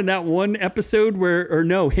Starr in that one episode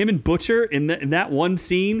him and Butcher in that one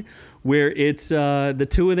scene where it's the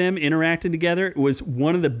two of them interacting together. It was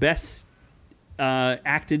one of the best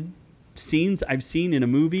acted scenes I've seen in a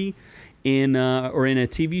movie or in a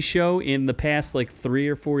TV show in the past 3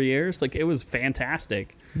 or 4 years. It was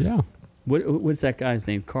fantastic. Yeah. What's that guy's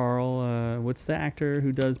name? Carl. What's the actor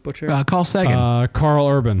who does Butcher? Carl Sagan. Carl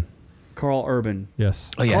Urban. Carl Urban.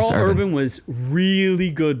 Yes. Oh, yes, Carl Urban. Urban was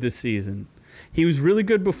really good this season. He was really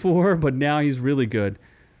good before, but now he's really good.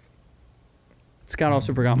 Scott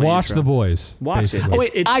also forgot my Watch intro. The Boys. Watch basically. it. Oh,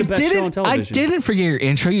 wait, It's the best show on television. I didn't forget your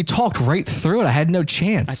intro. You talked right through it. I had no I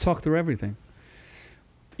chance. talked through everything.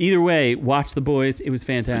 Either way, watch The Boys. It was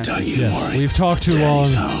fantastic. Yes. We've talked too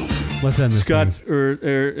long. Let's end this Scott's thing.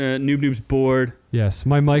 Noob Noob's bored. Yes.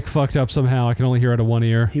 My mic fucked up somehow. I can only hear out of one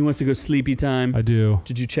ear. He wants to go sleepy time. I do.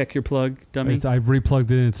 Did you check your plug, dummy? I've replugged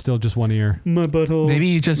it and it's still just one ear. My butthole. Maybe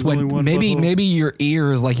you just There's only went. one Maybe butthole. your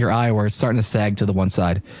ear is like your eye, where it's starting to sag to the one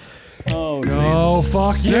side. Oh, Oh, Jesus.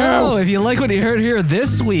 fuck So, you. if you like what you heard here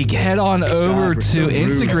this week, head on over we're to so rude.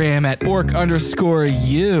 Instagram at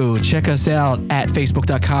orc_you. Check us out at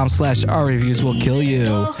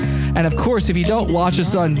facebook.com/ourreviewswillkillyou. And of course, if you don't watch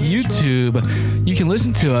us on YouTube, you can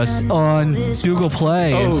listen to us on Google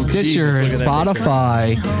Play and Oh, Stitcher Jesus, and look at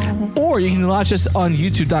that Spotify. Or you can watch us on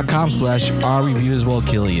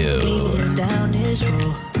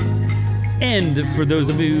youtube.com/ourreviewswillkillyou. And for those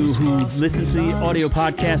of you who listen to the audio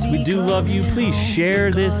podcast, we do love you. Please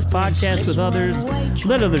share this podcast with others.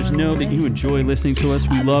 Let others know that you enjoy listening to us.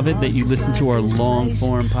 We love it that you listen to our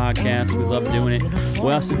long-form podcast. We love doing it.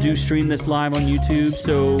 We also do stream this live on YouTube.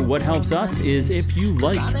 So what helps us is if you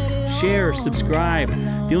like, share, subscribe.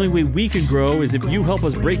 The only way we can grow is if you help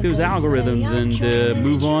us break those algorithms and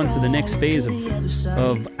move on to the next phase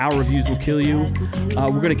of Our Reviews Will Kill You.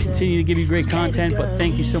 We're going to continue to give you great content, but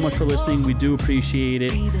thank you so much for listening. We do appreciate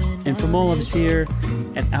it. And from all of us here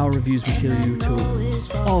at Our Reviews Will Kill You to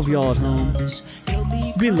all of y'all at home,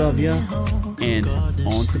 we love you. And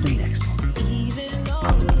on to the next one.